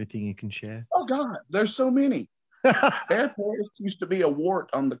 Is there anything you can share? Oh, God, there's so many. Air Paris used to be a wart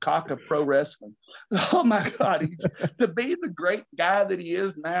on the cock of pro wrestling. Oh, my God. To be the great guy that he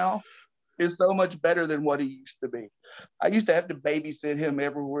is now is so much better than what he used to be. I used to have to babysit him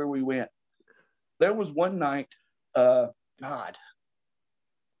everywhere we went. There was one night, God, I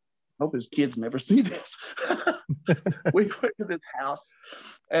hope his kids never see this. We went to this house,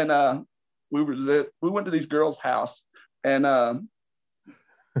 and we went to these girls' house, and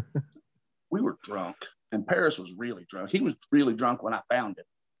we were drunk, and Paris was really drunk. He was really drunk when I found him.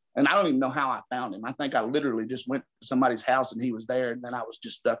 And I don't even know how I found him. I think I literally just went to somebody's house and he was there, and then I was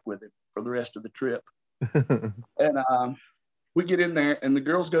just stuck with him for the rest of the trip. And we get in there and the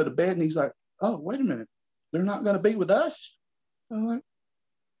girls go to bed and he's like, "Oh, wait a minute. They're not going to be with us?" I'm like,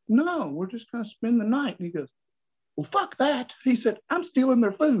 "No, we're just going to spend the night." And he goes, "Well, fuck that." He said, "I'm stealing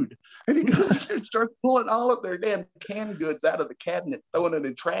their food." And he goes and starts pulling all of their damn canned goods out of the cabinet, throwing it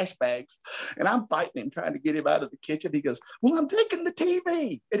in trash bags. And I'm fighting him, trying to get him out of the kitchen. He goes, "Well, I'm taking the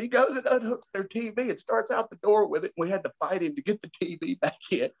TV." And he goes and unhooks their TV and starts out the door with it. And we had to fight him to get the TV back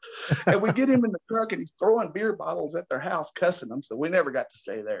in. And we get him in the truck and he's throwing beer bottles at their house, cussing them. So we never got to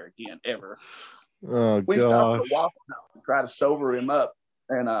stay there again, ever. Oh, we stopped at the Waffle House to try to sober him up.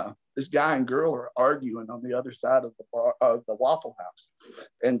 And this guy and girl are arguing on the other side of the bar, of the Waffle House.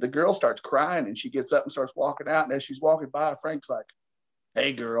 And the girl starts crying and she gets up and starts walking out. And as she's walking by, Frank's like,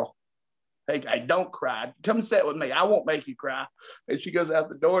 "Hey, girl, hey, don't cry. Come and sit with me. I won't make you cry." And she goes out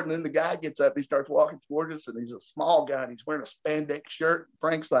the door, and then the guy gets up. He starts walking towards us, and he's a small guy, and he's wearing a spandex shirt.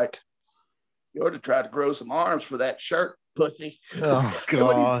 Frank's like, "You ought to try to grow some arms for that shirt, pussy." Oh, gosh.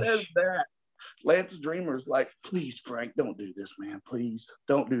 When he says that, Lance Dreamer's like, "Please, Frank, don't do this, man. Please,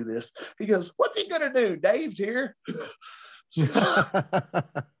 don't do this." He goes, "What's he going to do? Dave's here."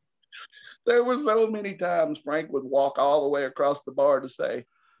 There were so many times Frank would walk all the way across the bar to say,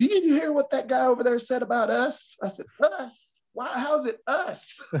 "Did you hear what that guy over there said about us?" I said, "Us? Why? How's it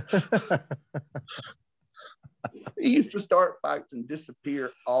us?" He used to start fights and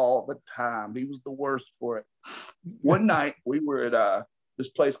disappear all the time. He was the worst for it. One night we were at this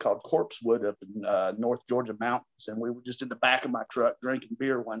place called Corpsewood up in North Georgia mountains. And we were just in the back of my truck drinking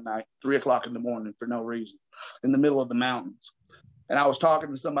beer one night, 3:00 in the morning for no reason, in the middle of the mountains. And I was talking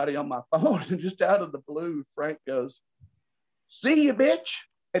to somebody on my phone, and just out of the blue, Frank goes, "See you, bitch."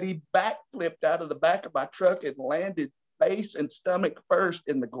 And he backflipped out of the back of my truck and landed face and stomach first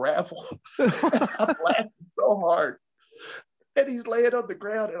in the gravel. I laughed so hard. And he's laying on the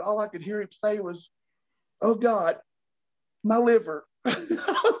ground, and all I could hear him say was, "Oh, God, my liver.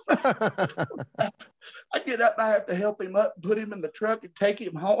 I get up, I have to help him up, put him in the truck, and take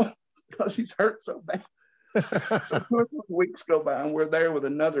him home because he's hurt so bad. So 2 or 3 weeks go by, and we're there with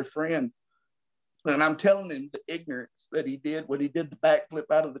another friend. And I'm telling him the ignorance that he did when he did the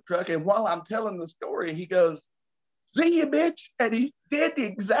backflip out of the truck. And while I'm telling the story, he goes, "See you, bitch." And he did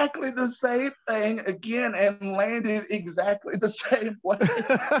exactly the same thing again and landed exactly the same way. And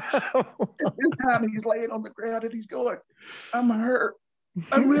this time he's laying on the ground and he's going, "I'm hurt.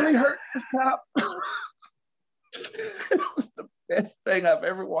 I'm really hurt this time." It was the best thing I've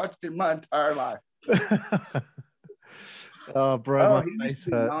ever watched in my entire life. Oh, bro, He my used face to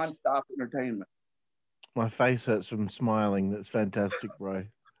be hurts. nonstop entertainment. My face hurts from smiling. That's fantastic, bro.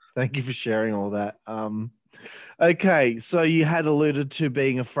 Thank you for sharing all that. Okay, so you had alluded to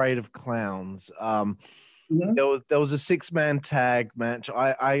being afraid of clowns. There was a 6-man tag match.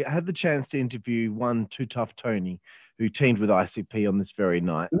 I had the chance to interview one Too Tough Tony, who teamed with ICP on this very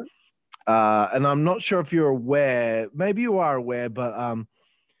night. And I'm not sure if you're aware, maybe you are aware, but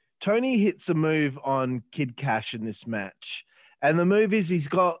Tony hits a move on Kid Cash in this match. And the move is he's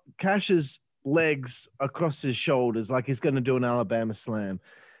got Cash's legs across his shoulders, like he's going to do an Alabama slam.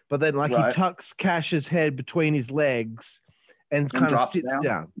 But then he tucks Cash's head between his legs and kind of sits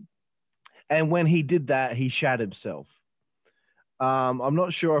down. And when he did that, he shat himself. I'm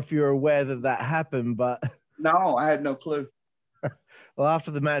not sure if you're aware that happened, but... No, I had no clue. Well,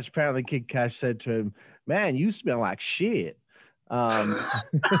 after the match, apparently Kid Cash said to him, "Man, you smell like shit." I've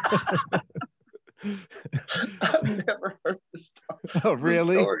never heard this story. Oh,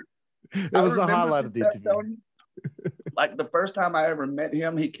 really? It was the highlight of the interview. Like the first time I ever met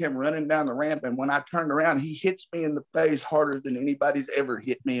him, he came running down the ramp, and when I turned around, he hits me in the face harder than anybody's ever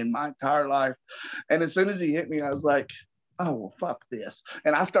hit me in my entire life. And as soon as he hit me, I was like, "Oh, well, fuck this."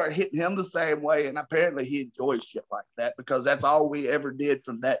 And I started hitting him the same way. And apparently he enjoys shit like that, because that's all we ever did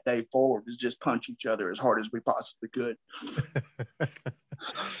from that day forward, is just punch each other as hard as we possibly could.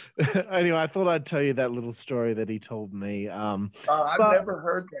 Anyway, I thought I'd tell you that little story that he told me. I've never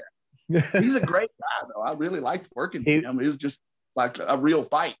heard that. He's a great guy, though. I really liked working with him. It was just like a real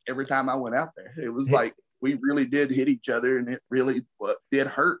fight every time I went out there. It was like we really did hit each other, and it really did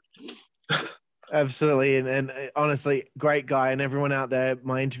hurt. Absolutely. And honestly, great guy. And everyone out there,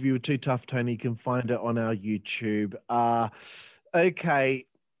 my interview with Too Tough Tony, you can find it on our YouTube. Okay.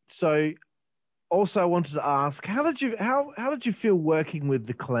 So also I wanted to ask, how did you feel working with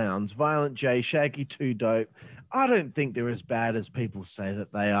the clowns? Violent J, Shaggy 2 Dope. I don't think they're as bad as people say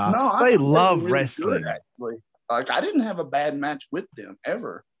that they are. No, they love wrestling. Good, actually. Like, I didn't have a bad match with them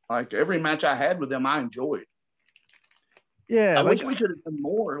ever. Like, every match I had with them, I enjoyed. Yeah. I wish we could have done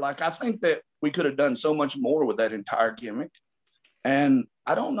more. Like, I think that we could have done so much more with that entire gimmick. And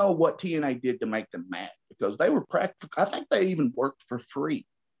I don't know what TNA did to make them mad, because they were practical. I think they even worked for free.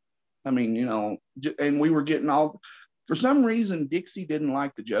 I mean, you know, and we were getting all, for some reason, Dixie didn't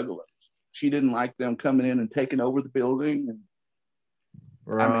like the Juggalos. She didn't like them coming in and taking over the building. And,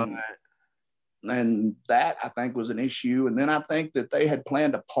 right. I mean, and that, I think, was an issue. And then I think that they had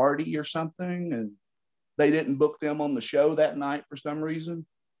planned a party or something, and they didn't book them on the show that night for some reason.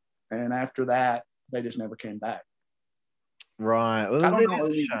 And after that, they just never came back. Right. Well, I don't know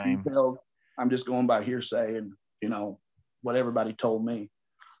any shame. Details. I'm just going by hearsay and, you know, what everybody told me.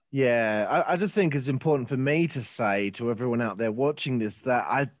 Yeah, I just think it's important for me to say to everyone out there watching this that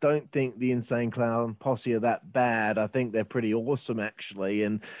I don't think the Insane Clown Posse are that bad. I think they're pretty awesome, actually.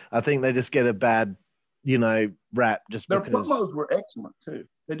 And I think they just get a bad, you know, rap just Their because... promos were excellent, too.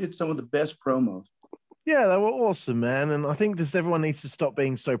 They did some of the best promos. Yeah, they were awesome, man. And I think just everyone needs to stop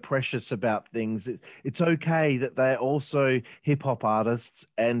being so precious about things. It's okay that they're also hip-hop artists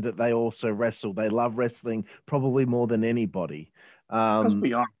and that they also wrestle. They love wrestling probably more than anybody. Let's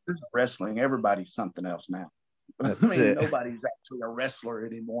be honest, there's wrestling. Everybody's something else now. Nobody's actually a wrestler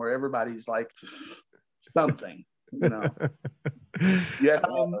anymore. Everybody's like something, you know. You have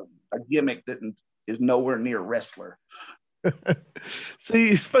a gimmick that is nowhere near wrestler. So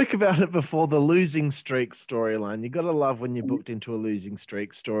you spoke about it before, the losing streak storyline. You got to love when you're booked into a losing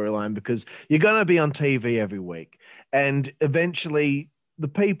streak storyline, because you're going to be on TV every week, and eventually the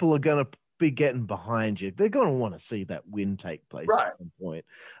people are going to be getting behind you. They're going to want to see that win take place at some point.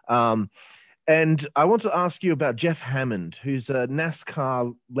 And I want to ask you about Jeff Hammond, who's a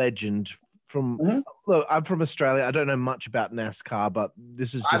NASCAR legend from. Look, I'm from Australia. I don't know much about NASCAR, but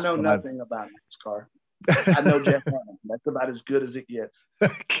this is just. I know nothing about NASCAR. I know Jeff Hammond. That's about as good as it gets.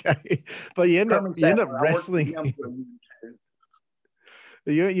 Okay, but you end up wrestling him.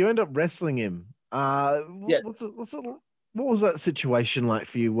 You end up wrestling him. Yeah. What's it What was that situation like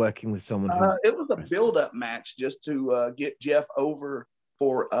for you working with someone who? It was a build-up match just to get Jeff over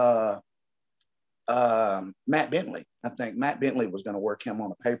for Matt Bentley. I think Matt Bentley was going to work him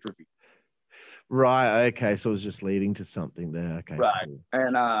on a pay-per-view. Right. Okay. So it was just leading to something there. Okay. Right. Cool.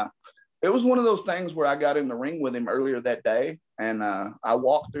 And it was one of those things where I got in the ring with him earlier that day, and I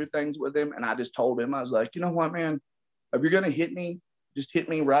walked through things with him, and I just told him, I was like, you know what, man, if you're going to hit me, just hit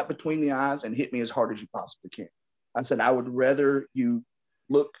me right between the eyes and hit me as hard as you possibly can. I said, I would rather you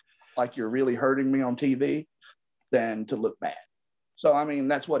look like you're really hurting me on TV than to look bad. So, I mean,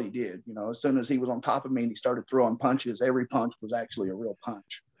 that's what he did. You know, as soon as he was on top of me and he started throwing punches, every punch was actually a real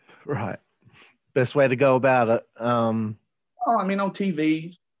punch. Right. Best way to go about it. Oh, I mean, on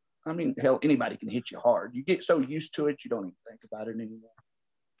TV, I mean, hell, anybody can hit you hard. You get so used to it, you don't even think about it anymore.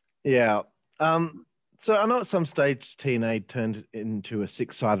 Yeah. So I know at some stage TNA turned into a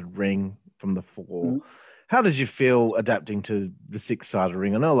 6-sided ring from the 4. Mm-hmm. How did you feel adapting to the 6-sided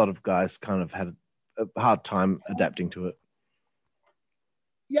ring? I know a lot of guys kind of had a hard time adapting to it.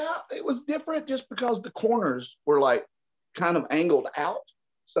 Yeah, it was different just because the corners were like kind of angled out.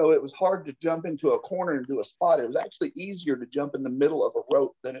 So it was hard to jump into a corner and do a spot. It was actually easier to jump in the middle of a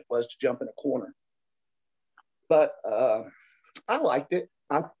rope than it was to jump in a corner. But I liked it.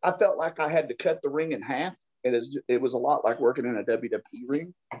 I felt like I had to cut the ring in half. It was a lot like working in a WWE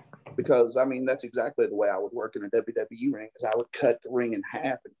ring, because, I mean, that's exactly the way I would work in a WWE ring, is I would cut the ring in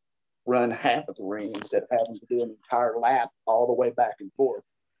half and run half of the ring instead of having to do an entire lap all the way back and forth.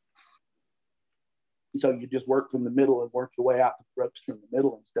 So you just work from the middle and work your way out to the ropes from the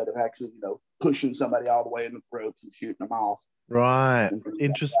middle instead of actually, you know, pushing somebody all the way into the ropes and shooting them off. Right.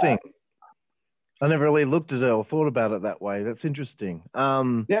 Interesting. I never really looked at it or thought about it that way. That's interesting.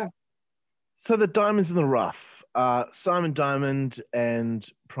 Yeah. So the Diamonds in the Rough, Simon Diamond and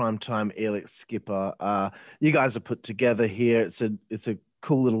Primetime Elix Skipper, you guys are put together here. It's a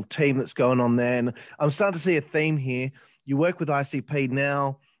cool little team that's going on there. And I'm starting to see a theme here. You work with ICP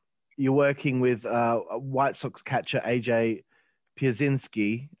now. You're working with White Sox catcher AJ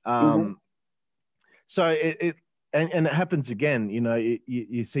Pierzynski. So it happens again. You know,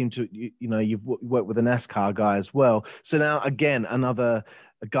 you seem to you've worked with a NASCAR guy as well. So now again, a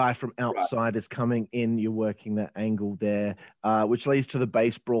guy from outside is coming in. You're working that angle there, which leads to the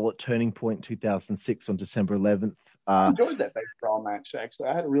base brawl at Turning Point 2006 on December 11th. I enjoyed that base brawl match. Actually,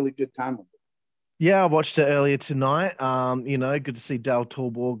 I had a really good time with it. Yeah, I watched it earlier tonight. You know, good to see Dale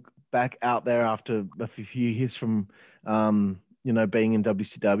Torborg back out there after a few years from, you know, being in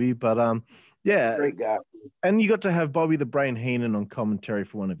WCW. But yeah, great guy. And you got to have Bobby the Brain Heenan on commentary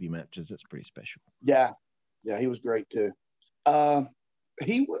for one of your matches. That's pretty special. Yeah, he was great too. That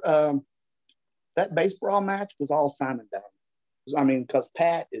base brawl match was all Simon Diamond. I mean, because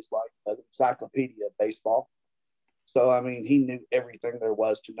Pat is like an encyclopedia of baseball. So, I mean, he knew everything there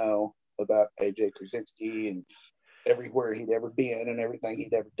was to know about AJ Pierzynski and everywhere he'd ever been and everything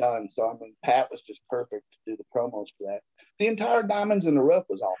he'd ever done. So, I mean, Pat was just perfect to do the promos for that. The entire Diamonds in the Rough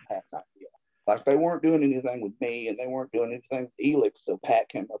was all Pat's idea. Like, they weren't doing anything with me and they weren't doing anything with Elix. So Pat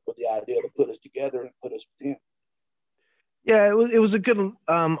came up with the idea to put us together and put us with him. Yeah, it was a good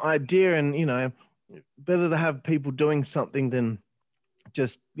idea, and, you know, better to have people doing something than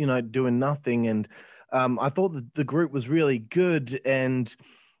just, you know, doing nothing. And I thought that the group was really good, and,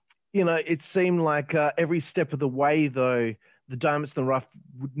 you know, it seemed like every step of the way, though, the Diamonds in the Rough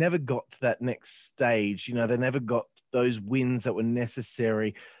never got to that next stage. You know, they never got those wins that were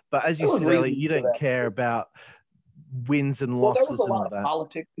necessary. But as you said earlier, you don't care about wins and losses. There was a lot of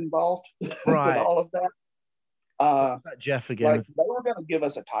politics involved right. with all of that. So that Jeff again. Like, they were going to give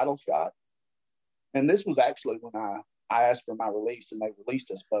us a title shot. And this was actually when I asked for my release, and they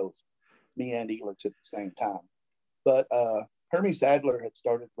released us both, me and Elix, at the same time. But Hermie Sadler had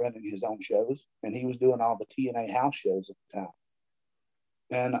started running his own shows, and he was doing all the TNA house shows at the time.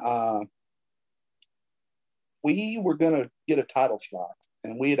 And we were going to get a title shot,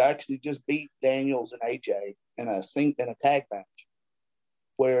 and we had actually just beat Daniels and AJ in a tag match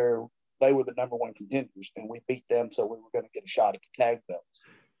where they were the number one contenders, and we beat them, so we were going to get a shot at the tag belts.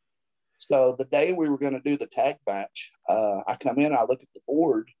 So the day we were going to do the tag match, I come in, I look at the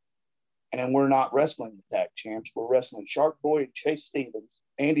board, and we're not wrestling the tag champs. We're wrestling Shark Boy and Chase Stevens.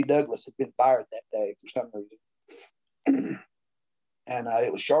 Andy Douglas had been fired that day for some reason. And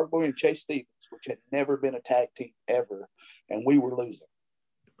it was Shark Boy and Chase Stevens, which had never been a tag team ever, and we were losing.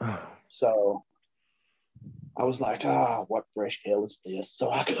 So I was like, what fresh hell is this? So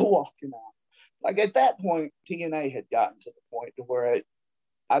I go walking out. Like, at that point, TNA had gotten to the point to where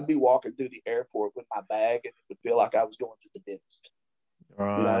I'd be walking through the airport with my bag, and it would feel like I was going to the dentist. You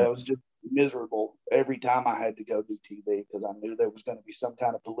know, Right. it was just miserable every time I had to go do TV because I knew there was going to be some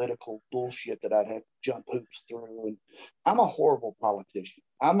kind of political bullshit that I'd have to jump hoops through. And I'm a horrible politician.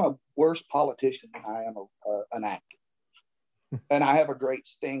 I'm a worse politician than I am an actor. And I have a great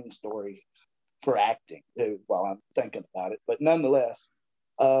Sting story for acting too while I'm thinking about it. But nonetheless,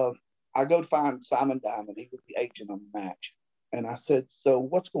 I go find Simon Diamond. He was the agent on the match. And I said, so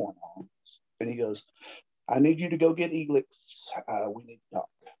what's going on? And he goes, I need you to go get Elix. We need to talk.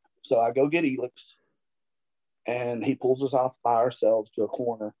 So I go get Elix, and he pulls us off by ourselves to a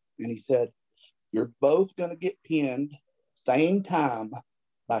corner. And he said, you're both going to get pinned same time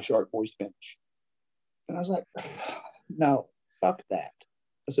by Shark Boy's finish. And I was like, no, fuck that.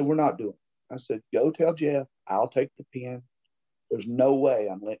 I said, we're not doing it. I said, go tell Jeff, I'll take the pin. There's no way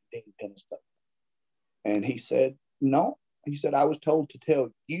I'm letting Dean pin us both. And he said, no. He said, I was told to tell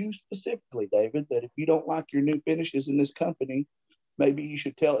you specifically, David, that if you don't like your new finishes in this company, maybe you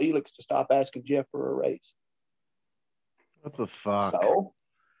should tell Elix to stop asking Jeff for a raise. What the fuck? So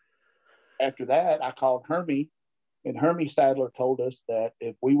after that, I called Hermie, and Hermie Sadler told us that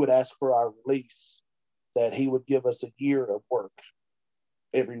if we would ask for our release, that he would give us a year of work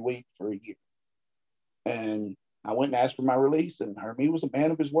every week for a year. And I went and asked for my release, and Hermie was a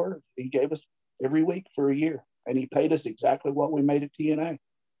man of his word. He gave us every week for a year, and he paid us exactly what we made at TNA.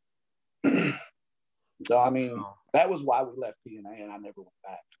 So, I mean, that was why we left TNA, and I never went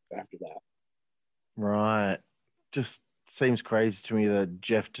back after that. Right. Just seems crazy to me that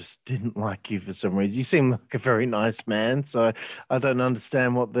Jeff just didn't like you for some reason. You seem like a very nice man, so I don't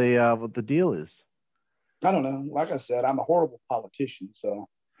understand what the deal is. I don't know. Like I said, I'm a horrible politician, so.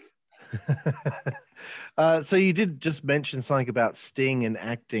 So you did just mention something about Sting and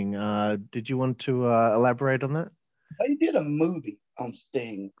acting. Did you want to elaborate on that? They did a movie on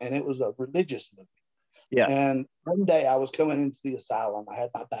Sting, and it was a religious movie. Yeah. And one day I was coming into the asylum. I had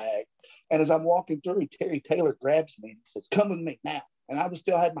my bag. And as I'm walking through, Terry Taylor grabs me and says, come with me now. And I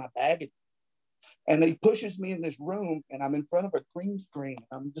still had my bag. And he pushes me in this room, and I'm in front of a green screen.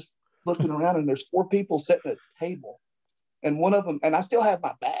 I'm just looking around, and there's 4 people sitting at a table. And one of them, and I still have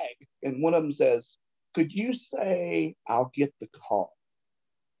my bag. And one of them says, could you say, I'll get the car?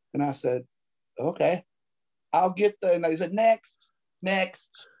 And I said, okay, I'll get the, and they said, next.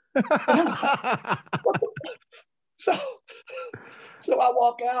 So I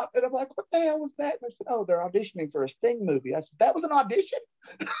walk out, and I'm like, what the hell was that? And they said, oh, they're auditioning for a Sting movie. I said, that was an audition?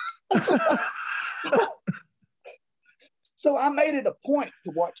 So I made it a point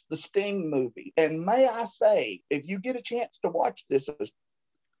to watch the Sting movie. And may I say, if you get a chance to watch this,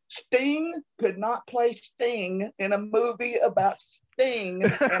 Sting could not play Sting in a movie about Sting,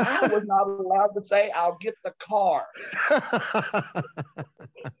 and I was not allowed to say, I'll get the car.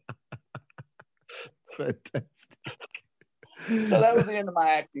 Fantastic. So that was the end of my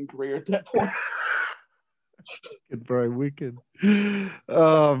acting career at that point. Wicked, bro, wicked.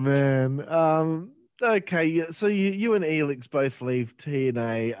 Oh, man. Okay, so you and Elix both leave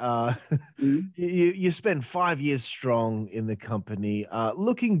TNA. You spend 5 years strong in the company.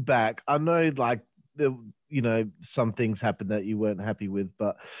 Looking back, I know like some things happened that you weren't happy with,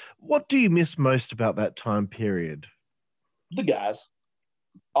 but what do you miss most about that time period? The guys,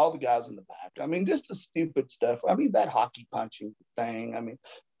 all the guys in the back. I mean, just the stupid stuff. I mean, that hockey punching thing. I mean,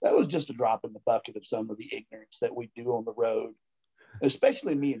 that was just a drop in the bucket of some of the ignorance that we do on the road.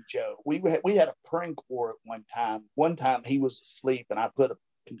 Especially me and Joe. We had a prank war at one time. One time he was asleep, and I put a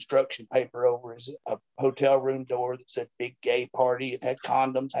construction paper over a hotel room door that said big gay party. It had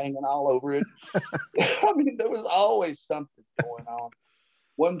condoms hanging all over it. I mean, there was always something going on.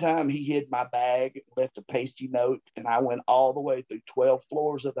 One time he hid my bag and left a pasty note, and I went all the way through 12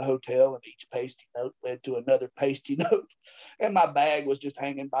 floors of the hotel, and each pasty note led to another pasty note. And my bag was just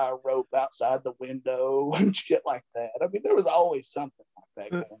hanging by a rope outside the window and shit like that. I mean, there was always something like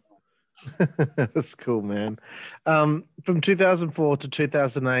that going on. That's cool, man. From 2004 to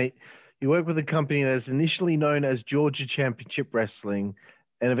 2008, you worked with a company that's initially known as Georgia Championship Wrestling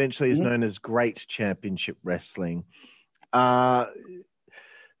and eventually is known as Great Championship Wrestling.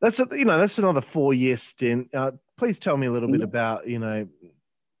 That's another 4-year stint. Please tell me a little bit about,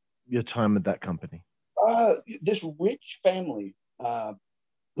 your time at that company. This rich family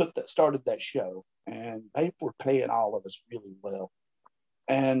started that show, and they were paying all of us really well.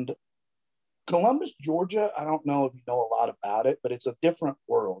 And Columbus, Georgia, I don't know if you know a lot about it, but it's a different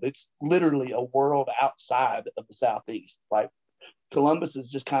world. It's literally a world outside of the Southeast. Like Columbus is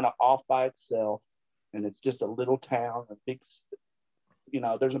just kind of off by itself, and it's just a little town, a big,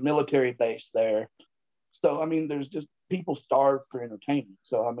 there's a military base there. So, I mean, there's just people starve for entertainment.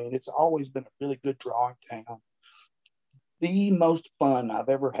 So, I mean, it's always been a really good drawing town. the most fun I've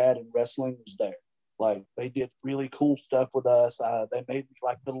ever had in wrestling was there. Like, they did really cool stuff with us. They made me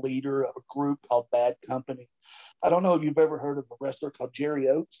like the leader of a group called Bad Company. I don't know if you've ever heard of a wrestler called Jerry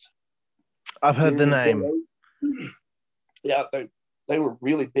Oates. I've heard the name. Yeah, they were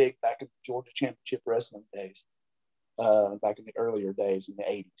really big back in the Georgia Championship Wrestling days, back in the earlier days in the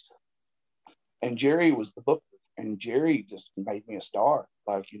 80s. And Jerry was the booker, and Jerry just made me a star.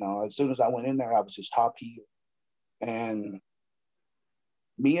 Like, you know, as soon as I went in there, I was just top heel. And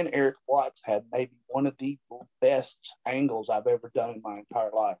me and Eric Watts had maybe one of the best angles I've ever done in my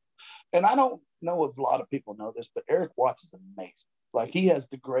entire life. And I don't know if a lot of people know this, but Eric Watts is amazing. Like, he has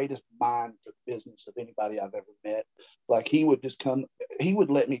the greatest mind for business of anybody I've ever met. Like, he would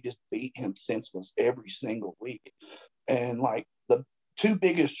let me just beat him senseless every single week. And like, the two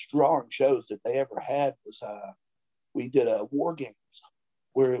biggest drawing shows that they ever had was we did a War Games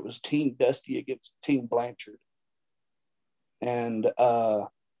where it was Team Dusty against Team Blanchard. And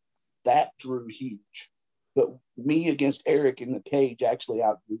that drew huge. But me against Eric in the cage actually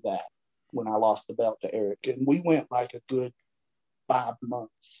outdrew that when I lost the belt to Eric. And we went like a good 5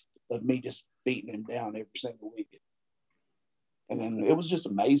 months of me just beating him down every single week. And then it was just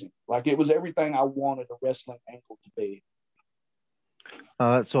amazing. Like, it was everything I wanted a wrestling angle to be.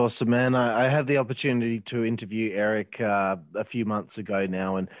 Oh, that's awesome, man. I had the opportunity to interview Eric a few months ago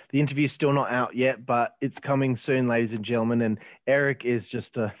now, and the interview's still not out yet, but it's coming soon, ladies and gentlemen. And Eric is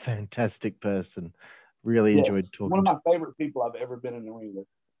just a fantastic person. Really enjoyed talking. One of my favorite people I've ever been in the ring with.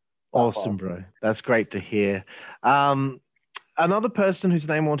 Awesome, bro. That's great to hear. Another person whose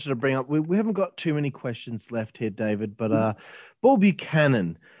name I wanted to bring up, we haven't got too many questions left here, David, but Bull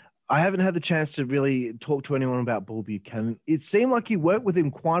Buchanan. I haven't had the chance to really talk to anyone about Bull Buchanan. It seemed like you worked with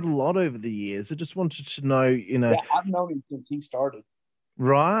him quite a lot over the years. I just wanted to know, you know. Yeah, I've known him since he started.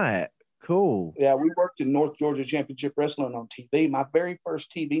 Right. Cool. Yeah, we worked in North Georgia Championship Wrestling on TV. My very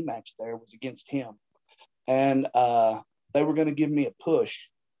first TV match there was against him. And they were going to give me a push.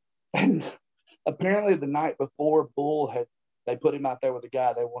 And apparently the night before, they put him out there with a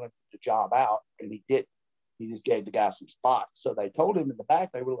guy they wanted to job out, and he didn't. He just gave the guy some spots. So they told him in the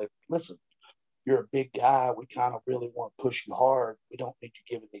back, they were like, listen, you're a big guy. We kind of really want to push you hard. We don't need you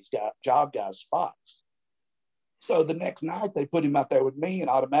giving these job guys spots. So the next night they put him out there with me, and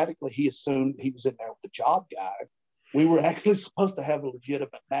automatically he assumed he was in there with the job guy. We were actually supposed to have a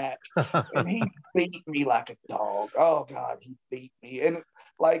legitimate match, and he beat me like a dog. Oh, God, he beat me. And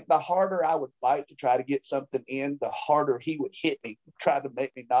like, the harder I would fight to try to get something in, the harder he would hit me, try to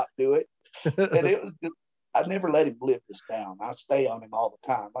make me not do it. And it was just, I never let him live this down. I stay on him all the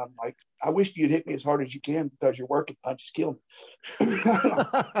time. I'm like, I wish you'd hit me as hard as you can because your working punches kill me.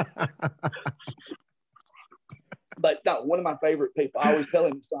 But no, one of my favorite people. I always tell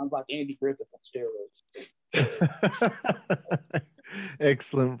him he sounds like Andy Griffith on steroids.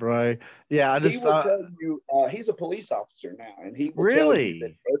 Excellent, bro. Yeah, he will tell you he's a police officer now, and he will tell you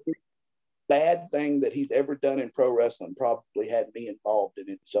that every bad thing that he's ever done in pro wrestling probably had me involved in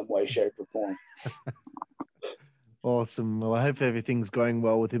it in some way, shape, or form. Awesome. Well, I hope everything's going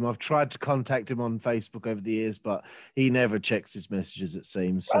well with him. I've tried to contact him on Facebook over the years, but he never checks his messages, it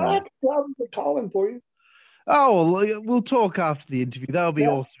seems. So. I could probably call him for you. Oh, well, we'll talk after the interview. That'll be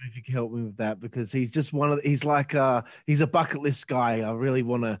awesome if you can help me with that, because he's just he's a bucket list guy. I really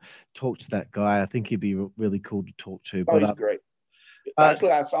want to talk to that guy. I think he'd be really cool to talk to. Oh, he's great.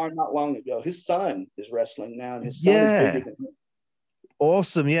 Actually, I saw him not long ago. His son is wrestling now, and his son is bigger than him.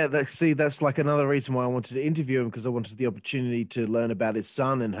 Awesome. Yeah, that's like another reason why I wanted to interview him, because I wanted the opportunity to learn about his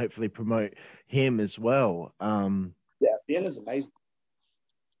son and hopefully promote him as well. Yeah, Ben is amazing.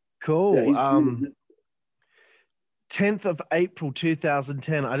 Cool. Yeah, 10th of April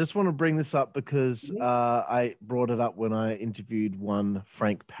 2010. I just want to bring this up because I brought it up when I interviewed one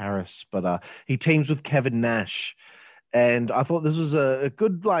Frank Paris, but he teams with Kevin Nash. And I thought this was a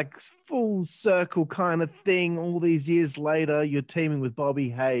good, like, full circle kind of thing. All these years later, you're teaming with Bobby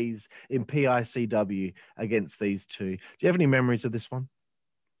Hayes in PICW against these two. Do you have any memories of this one?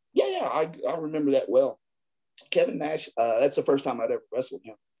 Yeah, I remember that well. Kevin Nash, that's the first time I'd ever wrestled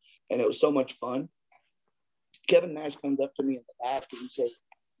him. And it was so much fun. Kevin Nash comes up to me in the back and he says,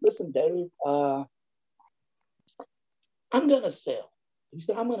 listen, Dave, I'm going to sell. He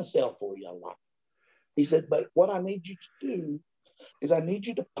said, I'm going to sell for you a lot. He said, but what I need you to do is I need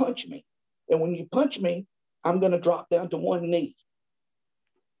you to punch me. And when you punch me, I'm going to drop down to one knee.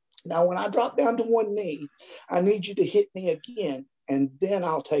 Now, when I drop down to one knee, I need you to hit me again, and then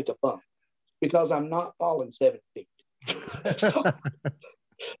I'll take a bump because I'm not falling 7 feet.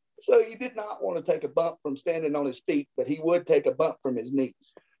 So he did not want to take a bump from standing on his feet, but he would take a bump from his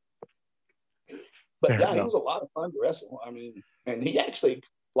knees. But yeah, he was a lot of fun to wrestle. I mean, and he actually,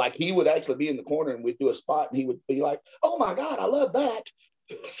 like, he would actually be in the corner and we'd do a spot and he would be like, "Oh my God, I love that."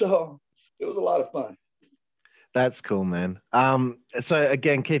 So it was a lot of fun. That's cool, man. So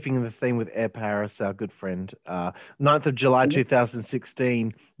again, keeping in the theme with Ed Paris, our good friend, 9th of July,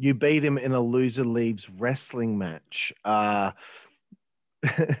 2016, you beat him in a loser leaves wrestling match.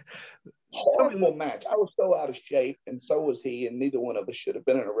 Horrible match. I was so out of shape, and so was he, and neither one of us should have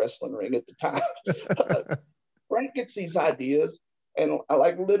been in a wrestling ring at the time. Frank gets these ideas, and I,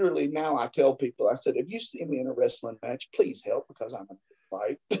 like, literally now I tell people, I said, if you see me in a wrestling match, please help, because I'm in a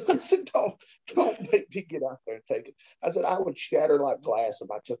fight. I said, don't make me get out there and take it. I said, I would shatter like glass if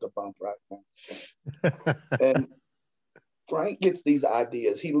I took a bump right now. And Frank gets these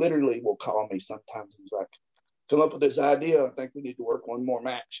ideas. He literally will call me sometimes. He's like, come up with this idea. I think we need to work one more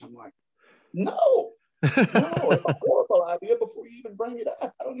match. I'm like, no, it's a horrible idea before you even bring it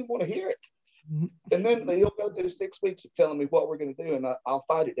up. I don't even want to hear it. And then he'll go through 6 weeks of telling me what we're going to do, and I'll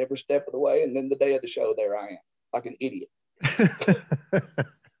fight it every step of the way. And then the day of the show, there I am, like an idiot.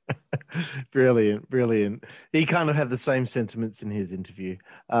 Brilliant. He kind of had the same sentiments in his interview.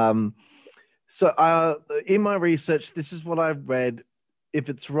 So in my research, this is what I've read. If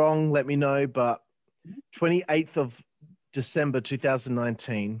it's wrong, let me know. But 28th of December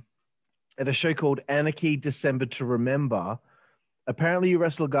 2019, at a show called Anarchy December to Remember, apparently you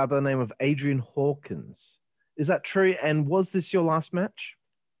wrestled a guy by the name of Adrian Hawkins. Is that true? And was this your last match?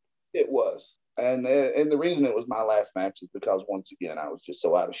 It was. And the reason it was my last match is because, once again, I was just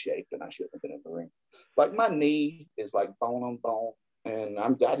so out of shape and I shouldn't have been in the ring. Like, my knee is like bone on bone, and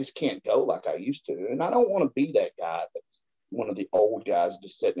I just can't go like I used to. And I don't want to be that guy that's one of the old guys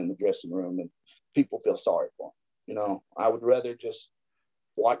just sitting in the dressing room and people feel sorry for him. You know, I would rather just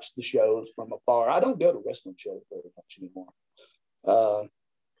watch the shows from afar. I don't go to wrestling shows very much anymore.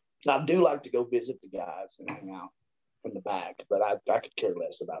 I do like to go visit the guys and hang out from the back, but I could care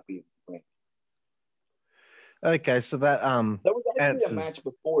less about being in the ring. Okay, so that there was actually a match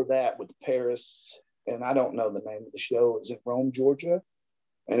before that with Paris, and I don't know the name of the show. It was in Rome, Georgia,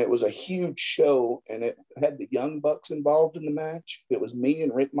 and it was a huge show, and it had the Young Bucks involved in the match. It was me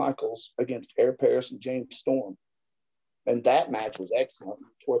and Rick Michaels against Air Paris and James Storm, and that match was excellent.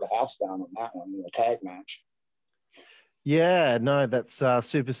 We tore the house down on that one in a tag match. Yeah, no, that's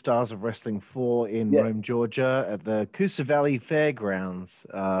Superstars of Wrestling 4 in Rome, Georgia at the Coosa Valley Fairgrounds.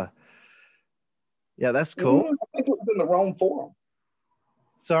 Yeah, that's cool. I think it was in the Rome Forum.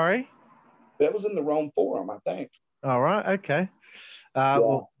 Sorry? That was in the Rome Forum, I think. All right, okay.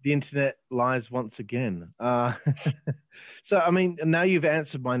 Well, the internet lies once again. So, I mean, now you've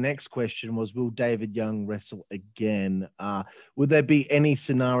answered my next question was, will David Young wrestle again? Would there be any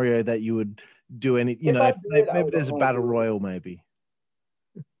scenario that you would do any, maybe there's a battle royal, maybe?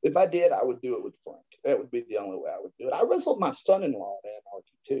 If I did, I would do it with Frank. That would be the only way I would do it. I wrestled my son-in-law at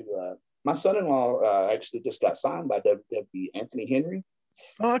Anarchy too. My son-in-law actually just got signed by WWE, Anthony Henry.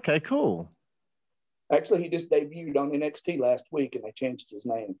 Oh, okay, cool. Actually, he just debuted on NXT last week, and they changed his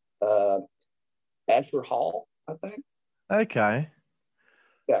name. Asher Hall, I think. Okay.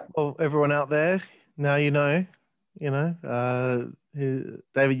 Yeah. Well, everyone out there, now you know.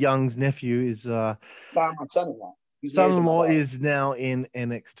 David Young's nephew is my son-in-law. Son-in-law is now in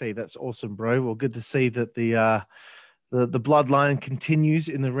NXT. That's awesome, bro. Well, good to see that the bloodline continues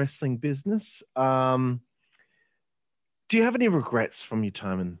in the wrestling business. Do you have any regrets from your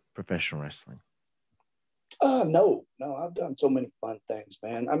time in professional wrestling? No, I've done so many fun things,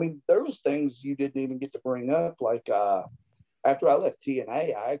 man. I mean, there was things you didn't even get to bring up. Like, after I left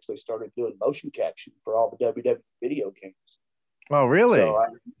TNA, I actually started doing motion caption for all the WWE video games. Oh, really? So,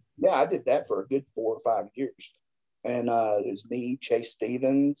 I did that for a good 4 or 5 years. And it was me, Chase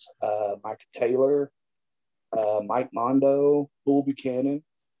Stevens, Mike Taylor, Mike Mondo, Bull Buchanan,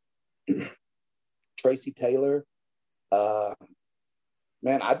 Tracy Taylor.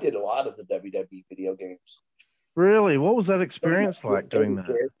 Man, I did a lot of the WWE video games. Really? What was that experience like doing that?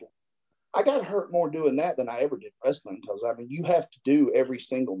 I got hurt more doing that than I ever did wrestling, because, I mean, you have to do every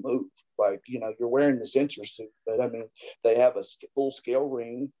single move. Like, you're wearing the sensor suit, but, I mean, they have a full-scale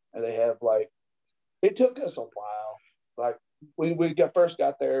ring, and they have, like, it took us a while. Like, when we first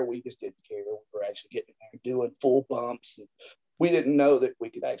got there, we just didn't care. We were actually getting there doing full bumps, and we didn't know that we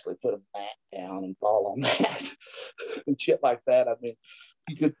could actually put a mat down and fall on that and shit like that. I mean,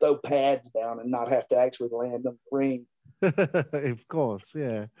 you could throw pads down and not have to actually land on the ring. Of course,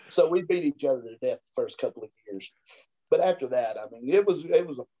 yeah. So we beat each other to death the first couple of years. But after that, I mean, it was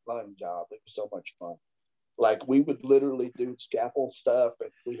a fun job. It was so much fun. Like, we would literally do scaffold stuff,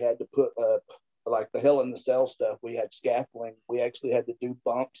 and we had to put up like the Hell in the Cell stuff, we had scaffolding. We actually had to do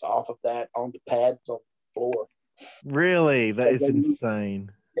bumps off of that onto pads on the floor. Really? That is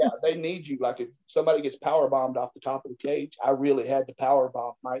insane. Yeah, they need you. Like if somebody gets power bombed off the top of the cage, I really had to power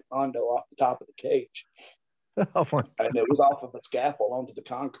bomb Mike Mondo off the top of the cage. Oh my God. And it was off of a scaffold onto the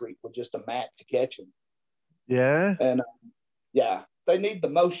concrete with just a mat to catch him. Yeah. And yeah, they need the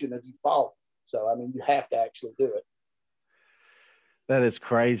motion as you fall. So, I mean, you have to actually do it. That is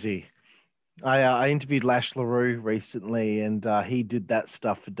crazy. I interviewed Lash LaRue recently, and he did that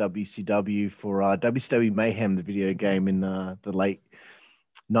stuff for WCW for WCW Mayhem, the video game in the late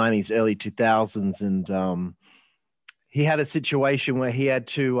 90s, early 2000s. And he had a situation where he had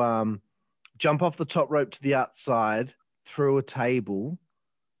to jump off the top rope to the outside through a table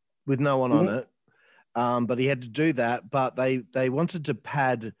with no one on it. But he had to do that, but they wanted to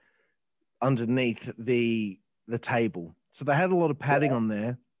pad underneath the table. So they had a lot of padding on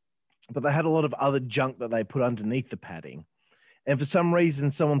there, but they had a lot of other junk that they put underneath the padding. And for some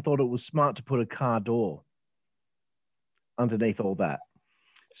reason, someone thought it was smart to put a car door underneath all that.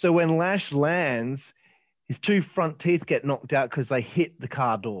 So when Lash lands, his two front teeth get knocked out because they hit the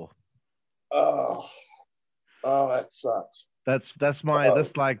car door. Oh, that sucks. That's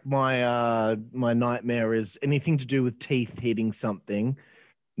like my nightmare is anything to do with teeth hitting something.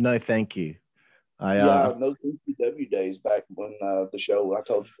 No, thank you. Those ECW days back when the show, I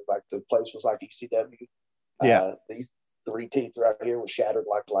told you, like the place was like ECW. Yeah. These three teeth right here were shattered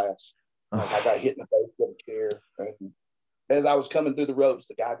like glass. Like I got hit in the face with a chair. And as I was coming through the ropes,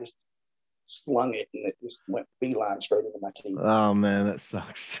 the guy just slung it and it just went beeline straight into my teeth. Oh, man, that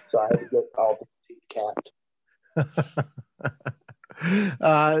sucks. So I had to get all the teeth capped.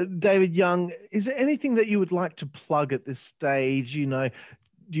 David Young, is there anything that you would like to plug at this stage? You know,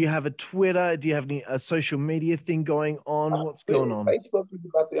 do you have a Twitter? Do you have a social media thing going on? What's going on? Facebook is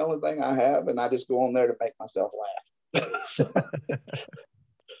about the only thing I have, and I just go on there to make myself laugh.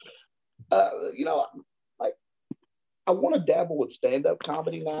 I want to dabble with stand-up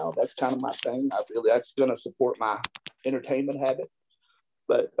comedy now. That's kind of my thing. That's going to support my entertainment habit.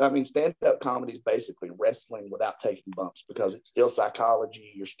 But I mean, stand-up comedy is basically wrestling without taking bumps because it's still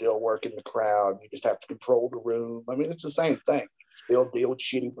psychology. You're still working the crowd. You just have to control the room. I mean, it's the same thing. You still deal with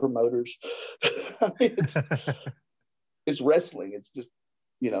shitty promoters. I mean, it's wrestling. It's just,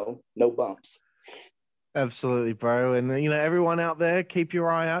 no bumps. Absolutely, bro. And, everyone out there, keep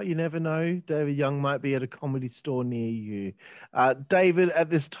your eye out. You never know. David Young might be at a comedy store near you. David, at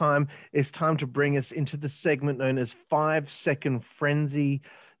this time, it's time to bring us into the segment known as 5-Second Frenzy.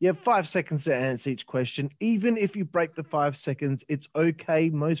 You have 5 seconds to answer each question. Even if you break the 5 seconds, it's okay.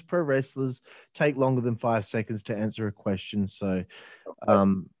 Most pro wrestlers take longer than 5 seconds to answer a question. So,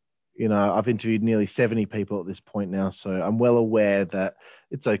 I've interviewed nearly 70 people at this point now, so I'm well aware that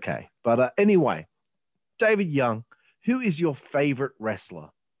it's okay. But anyway, David Young, who is your favorite wrestler?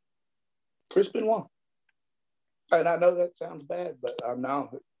 Chris Benoit. And I know that sounds bad, but I'm now,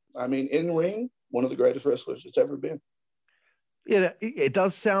 in the ring, one of the greatest wrestlers that's ever been. Yeah, it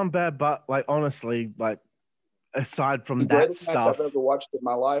does sound bad, but honestly, aside from the that stuff, I've ever watched in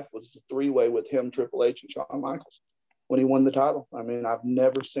my life was the three-way with him, Triple H, and Shawn Michaels when he won the title. I mean, I've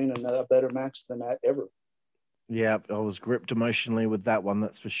never seen a better match than that ever. Yeah, I was gripped emotionally with that one,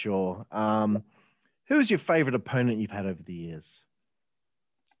 that's for sure. Who is your favorite opponent you've had over the years?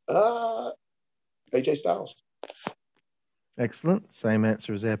 AJ Styles. Excellent. Same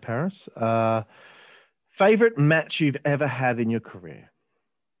answer as Air Paris. Favorite match you've ever had in your career?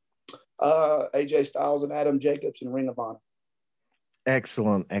 AJ Styles and Adam Jacobs in Ring of Honor.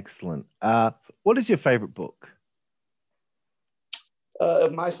 Excellent. What is your favorite book?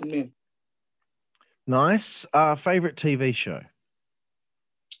 Of Mice and Men. Nice. Favorite TV show?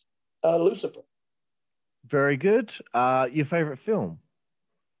 Lucifer. Very good. Your favorite film?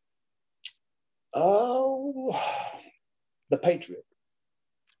 Oh, The Patriot.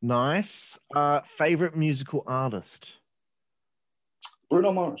 Nice. Favorite musical artist?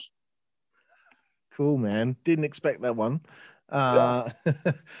 Bruno Mars. Cool, man. Didn't expect that one.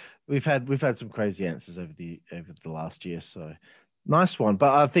 We've had some crazy answers over the last year, so nice one.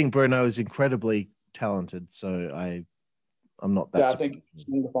 But I think Bruno is incredibly talented, so I'm not that. Yeah, I think he's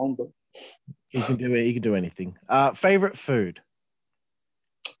in the phone book. He can do it. He can do anything. Favorite food?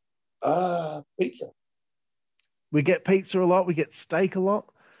 Pizza. We get pizza a lot. We get steak a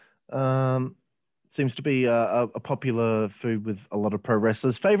lot. Seems to be a popular food with a lot of pro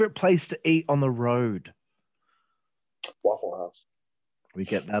wrestlers. Favorite place to eat on the road? Waffle House. We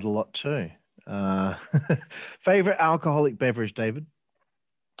get that a lot too. Favorite alcoholic beverage, David?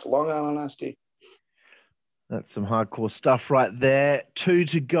 Long Island iced tea. That's some hardcore stuff right there. 2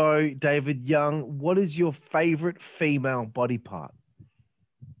 to go, David Young. What is your favorite female body part?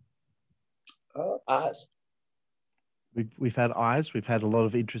 Eyes. We've had eyes. We've had a lot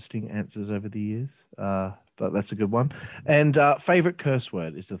of interesting answers over the years, but that's a good one. And favorite curse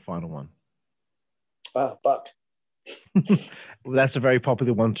word is the final one. Fuck. Well, that's a very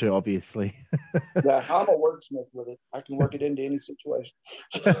popular one too, obviously. Yeah, I'm a wordsmith with it. I can work it into any situation.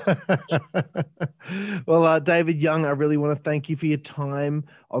 Well, David Young, I really want to thank you for your time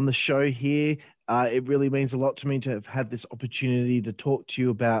on the show here. It really means a lot to me to have had this opportunity to talk to you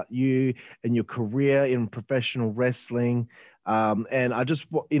about you and your career in professional wrestling. And I just,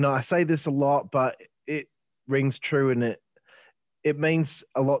 I say this a lot, but it rings true, and it means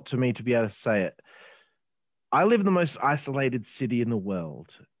a lot to me to be able to say it. I live in the most isolated city in the world.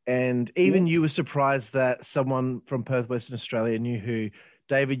 And even you were surprised that someone from Perth, Western Australia knew who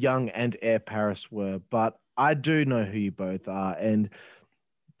David Young and Air Paris were. But I do know who you both are. And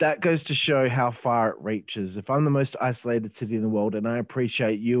that goes to show how far it reaches. If I'm the most isolated city in the world and I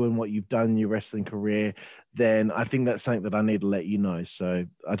appreciate you and what you've done in your wrestling career, then I think that's something that I need to let you know. So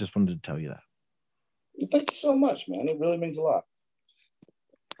I just wanted to tell you that. Thank you so much, man. It really means a lot.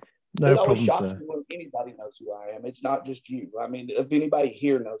 No it always problem, shocks sir. me when anybody knows who I am. It's not just you. I mean, if anybody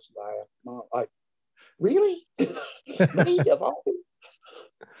here knows who I am, I'm like, really? Me of all people?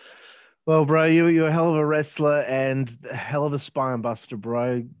 Well, bro, you're a hell of a wrestler and a hell of a spine buster,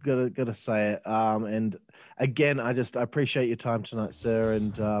 bro. Gotta say it. And again, I appreciate your time tonight, sir.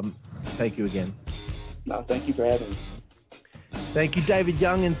 And thank you again. No, thank you for having me. Thank you, David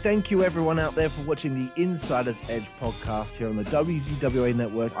Young, and thank you everyone out there for watching the Insider's Edge podcast here on the WZWA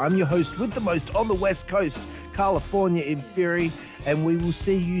Network. I'm your host with the most on the West Coast, California in Fury, and we will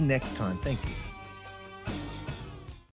see you next time. Thank you.